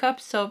Ten of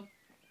Cups. So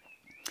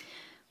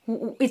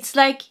it's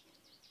like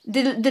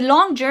the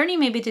long journey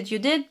maybe that you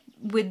did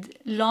with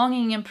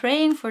longing and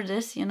praying for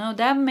this, you know,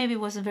 that maybe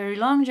was a very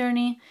long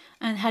journey,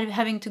 and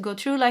having to go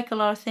through like a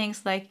lot of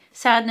things like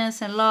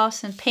sadness and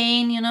loss and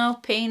pain, you know,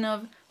 pain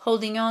of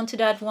holding on to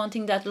that,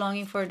 wanting that,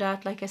 longing for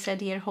that, like I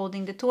said here,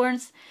 holding the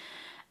thorns.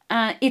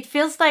 It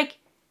feels like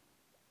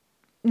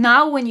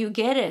now when you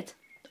get it,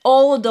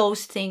 all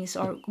those things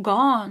are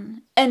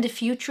gone and the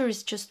future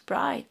is just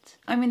bright.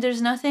 I mean,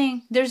 there's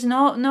nothing, there's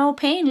no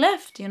pain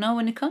left, you know,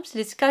 when it comes to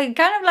this. Kind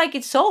of like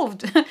it's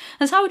solved.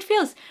 That's how it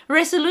feels.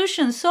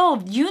 Resolution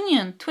solved.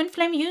 Union, twin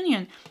flame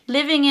union.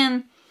 Living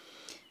in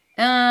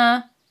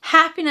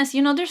happiness,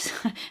 you know, there's,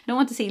 I don't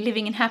want to say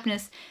living in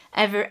happiness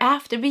ever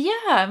after, but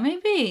yeah,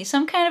 maybe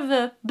some kind of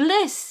a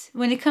bliss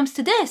when it comes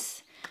to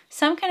this.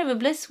 Some kind of a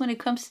bliss when it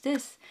comes to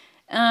this.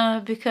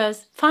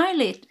 Because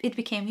finally it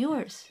became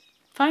yours.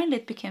 Finally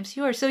it becomes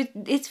yours. So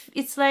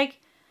it's like,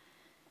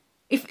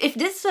 if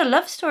this is a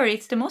love story,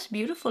 it's the most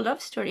beautiful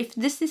love story. If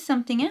this is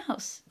something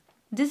else,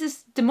 this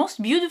is the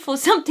most beautiful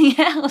something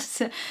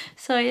else.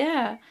 So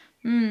yeah.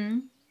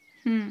 And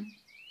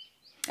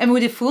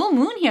with the full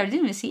moon here,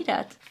 didn't we see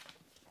that?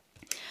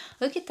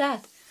 Look at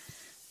that.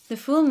 The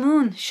full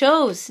moon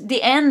shows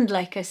the end,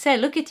 like I said.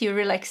 Look at your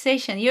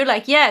relaxation. You're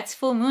like, yeah, it's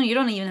full moon. You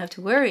don't even have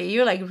to worry.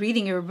 You're like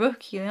reading your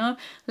book, you know,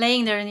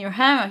 laying there in your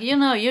hammock. You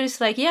know, you're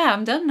just like, yeah,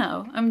 I'm done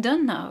now. I'm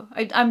done now.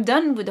 I'm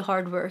done with the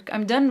hard work.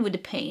 I'm done with the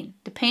pain.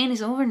 The pain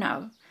is over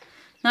now.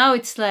 Now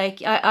it's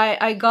like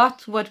I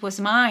got what was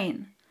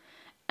mine.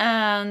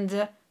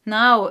 And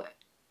now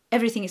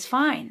everything is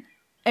fine.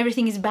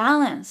 Everything is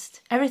balanced.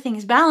 Everything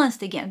is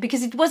balanced again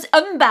because it was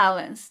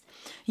unbalanced.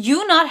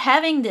 You not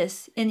having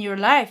this in your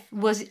life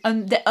was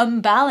the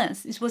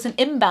unbalance. It was an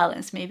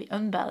imbalance, maybe.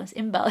 Imbalance.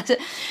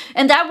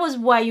 And that was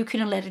why you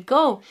couldn't let it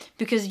go.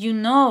 Because you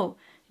know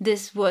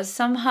this was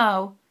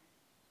somehow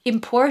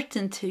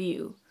important to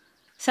you.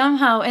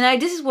 Somehow,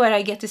 and this is where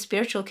I get the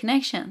spiritual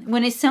connection.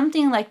 When it's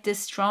something like this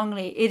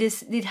strongly,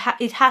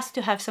 it has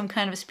to have some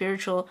kind of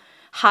spiritual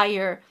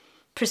higher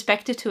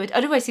perspective to it.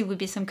 Otherwise it would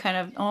be some kind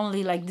of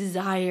only like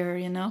desire,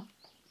 you know.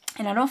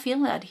 And I don't feel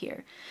that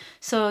here.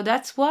 So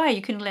that's why you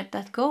couldn't let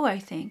that go, I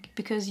think.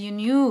 Because you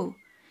knew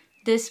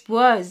this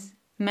was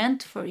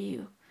meant for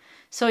you.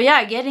 So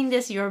yeah, getting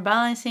this, you're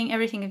balancing,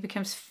 everything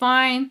becomes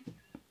fine.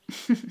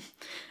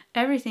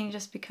 Everything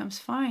just becomes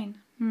fine.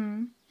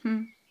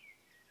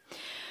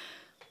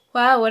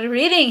 Wow, what a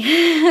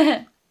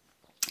reading.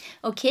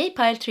 Okay,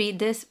 pile 3,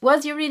 this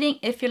was your reading.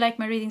 If you like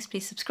my readings,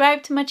 please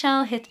subscribe to my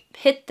channel,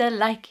 hit the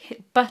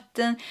like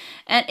button,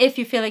 and if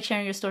you feel like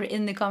sharing your story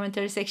in the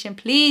commentary section,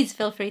 please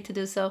feel free to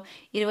do so.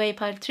 Either way,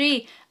 pile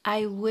 3,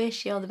 I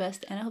wish you all the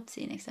best, and I hope to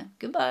see you next time.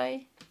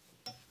 Goodbye.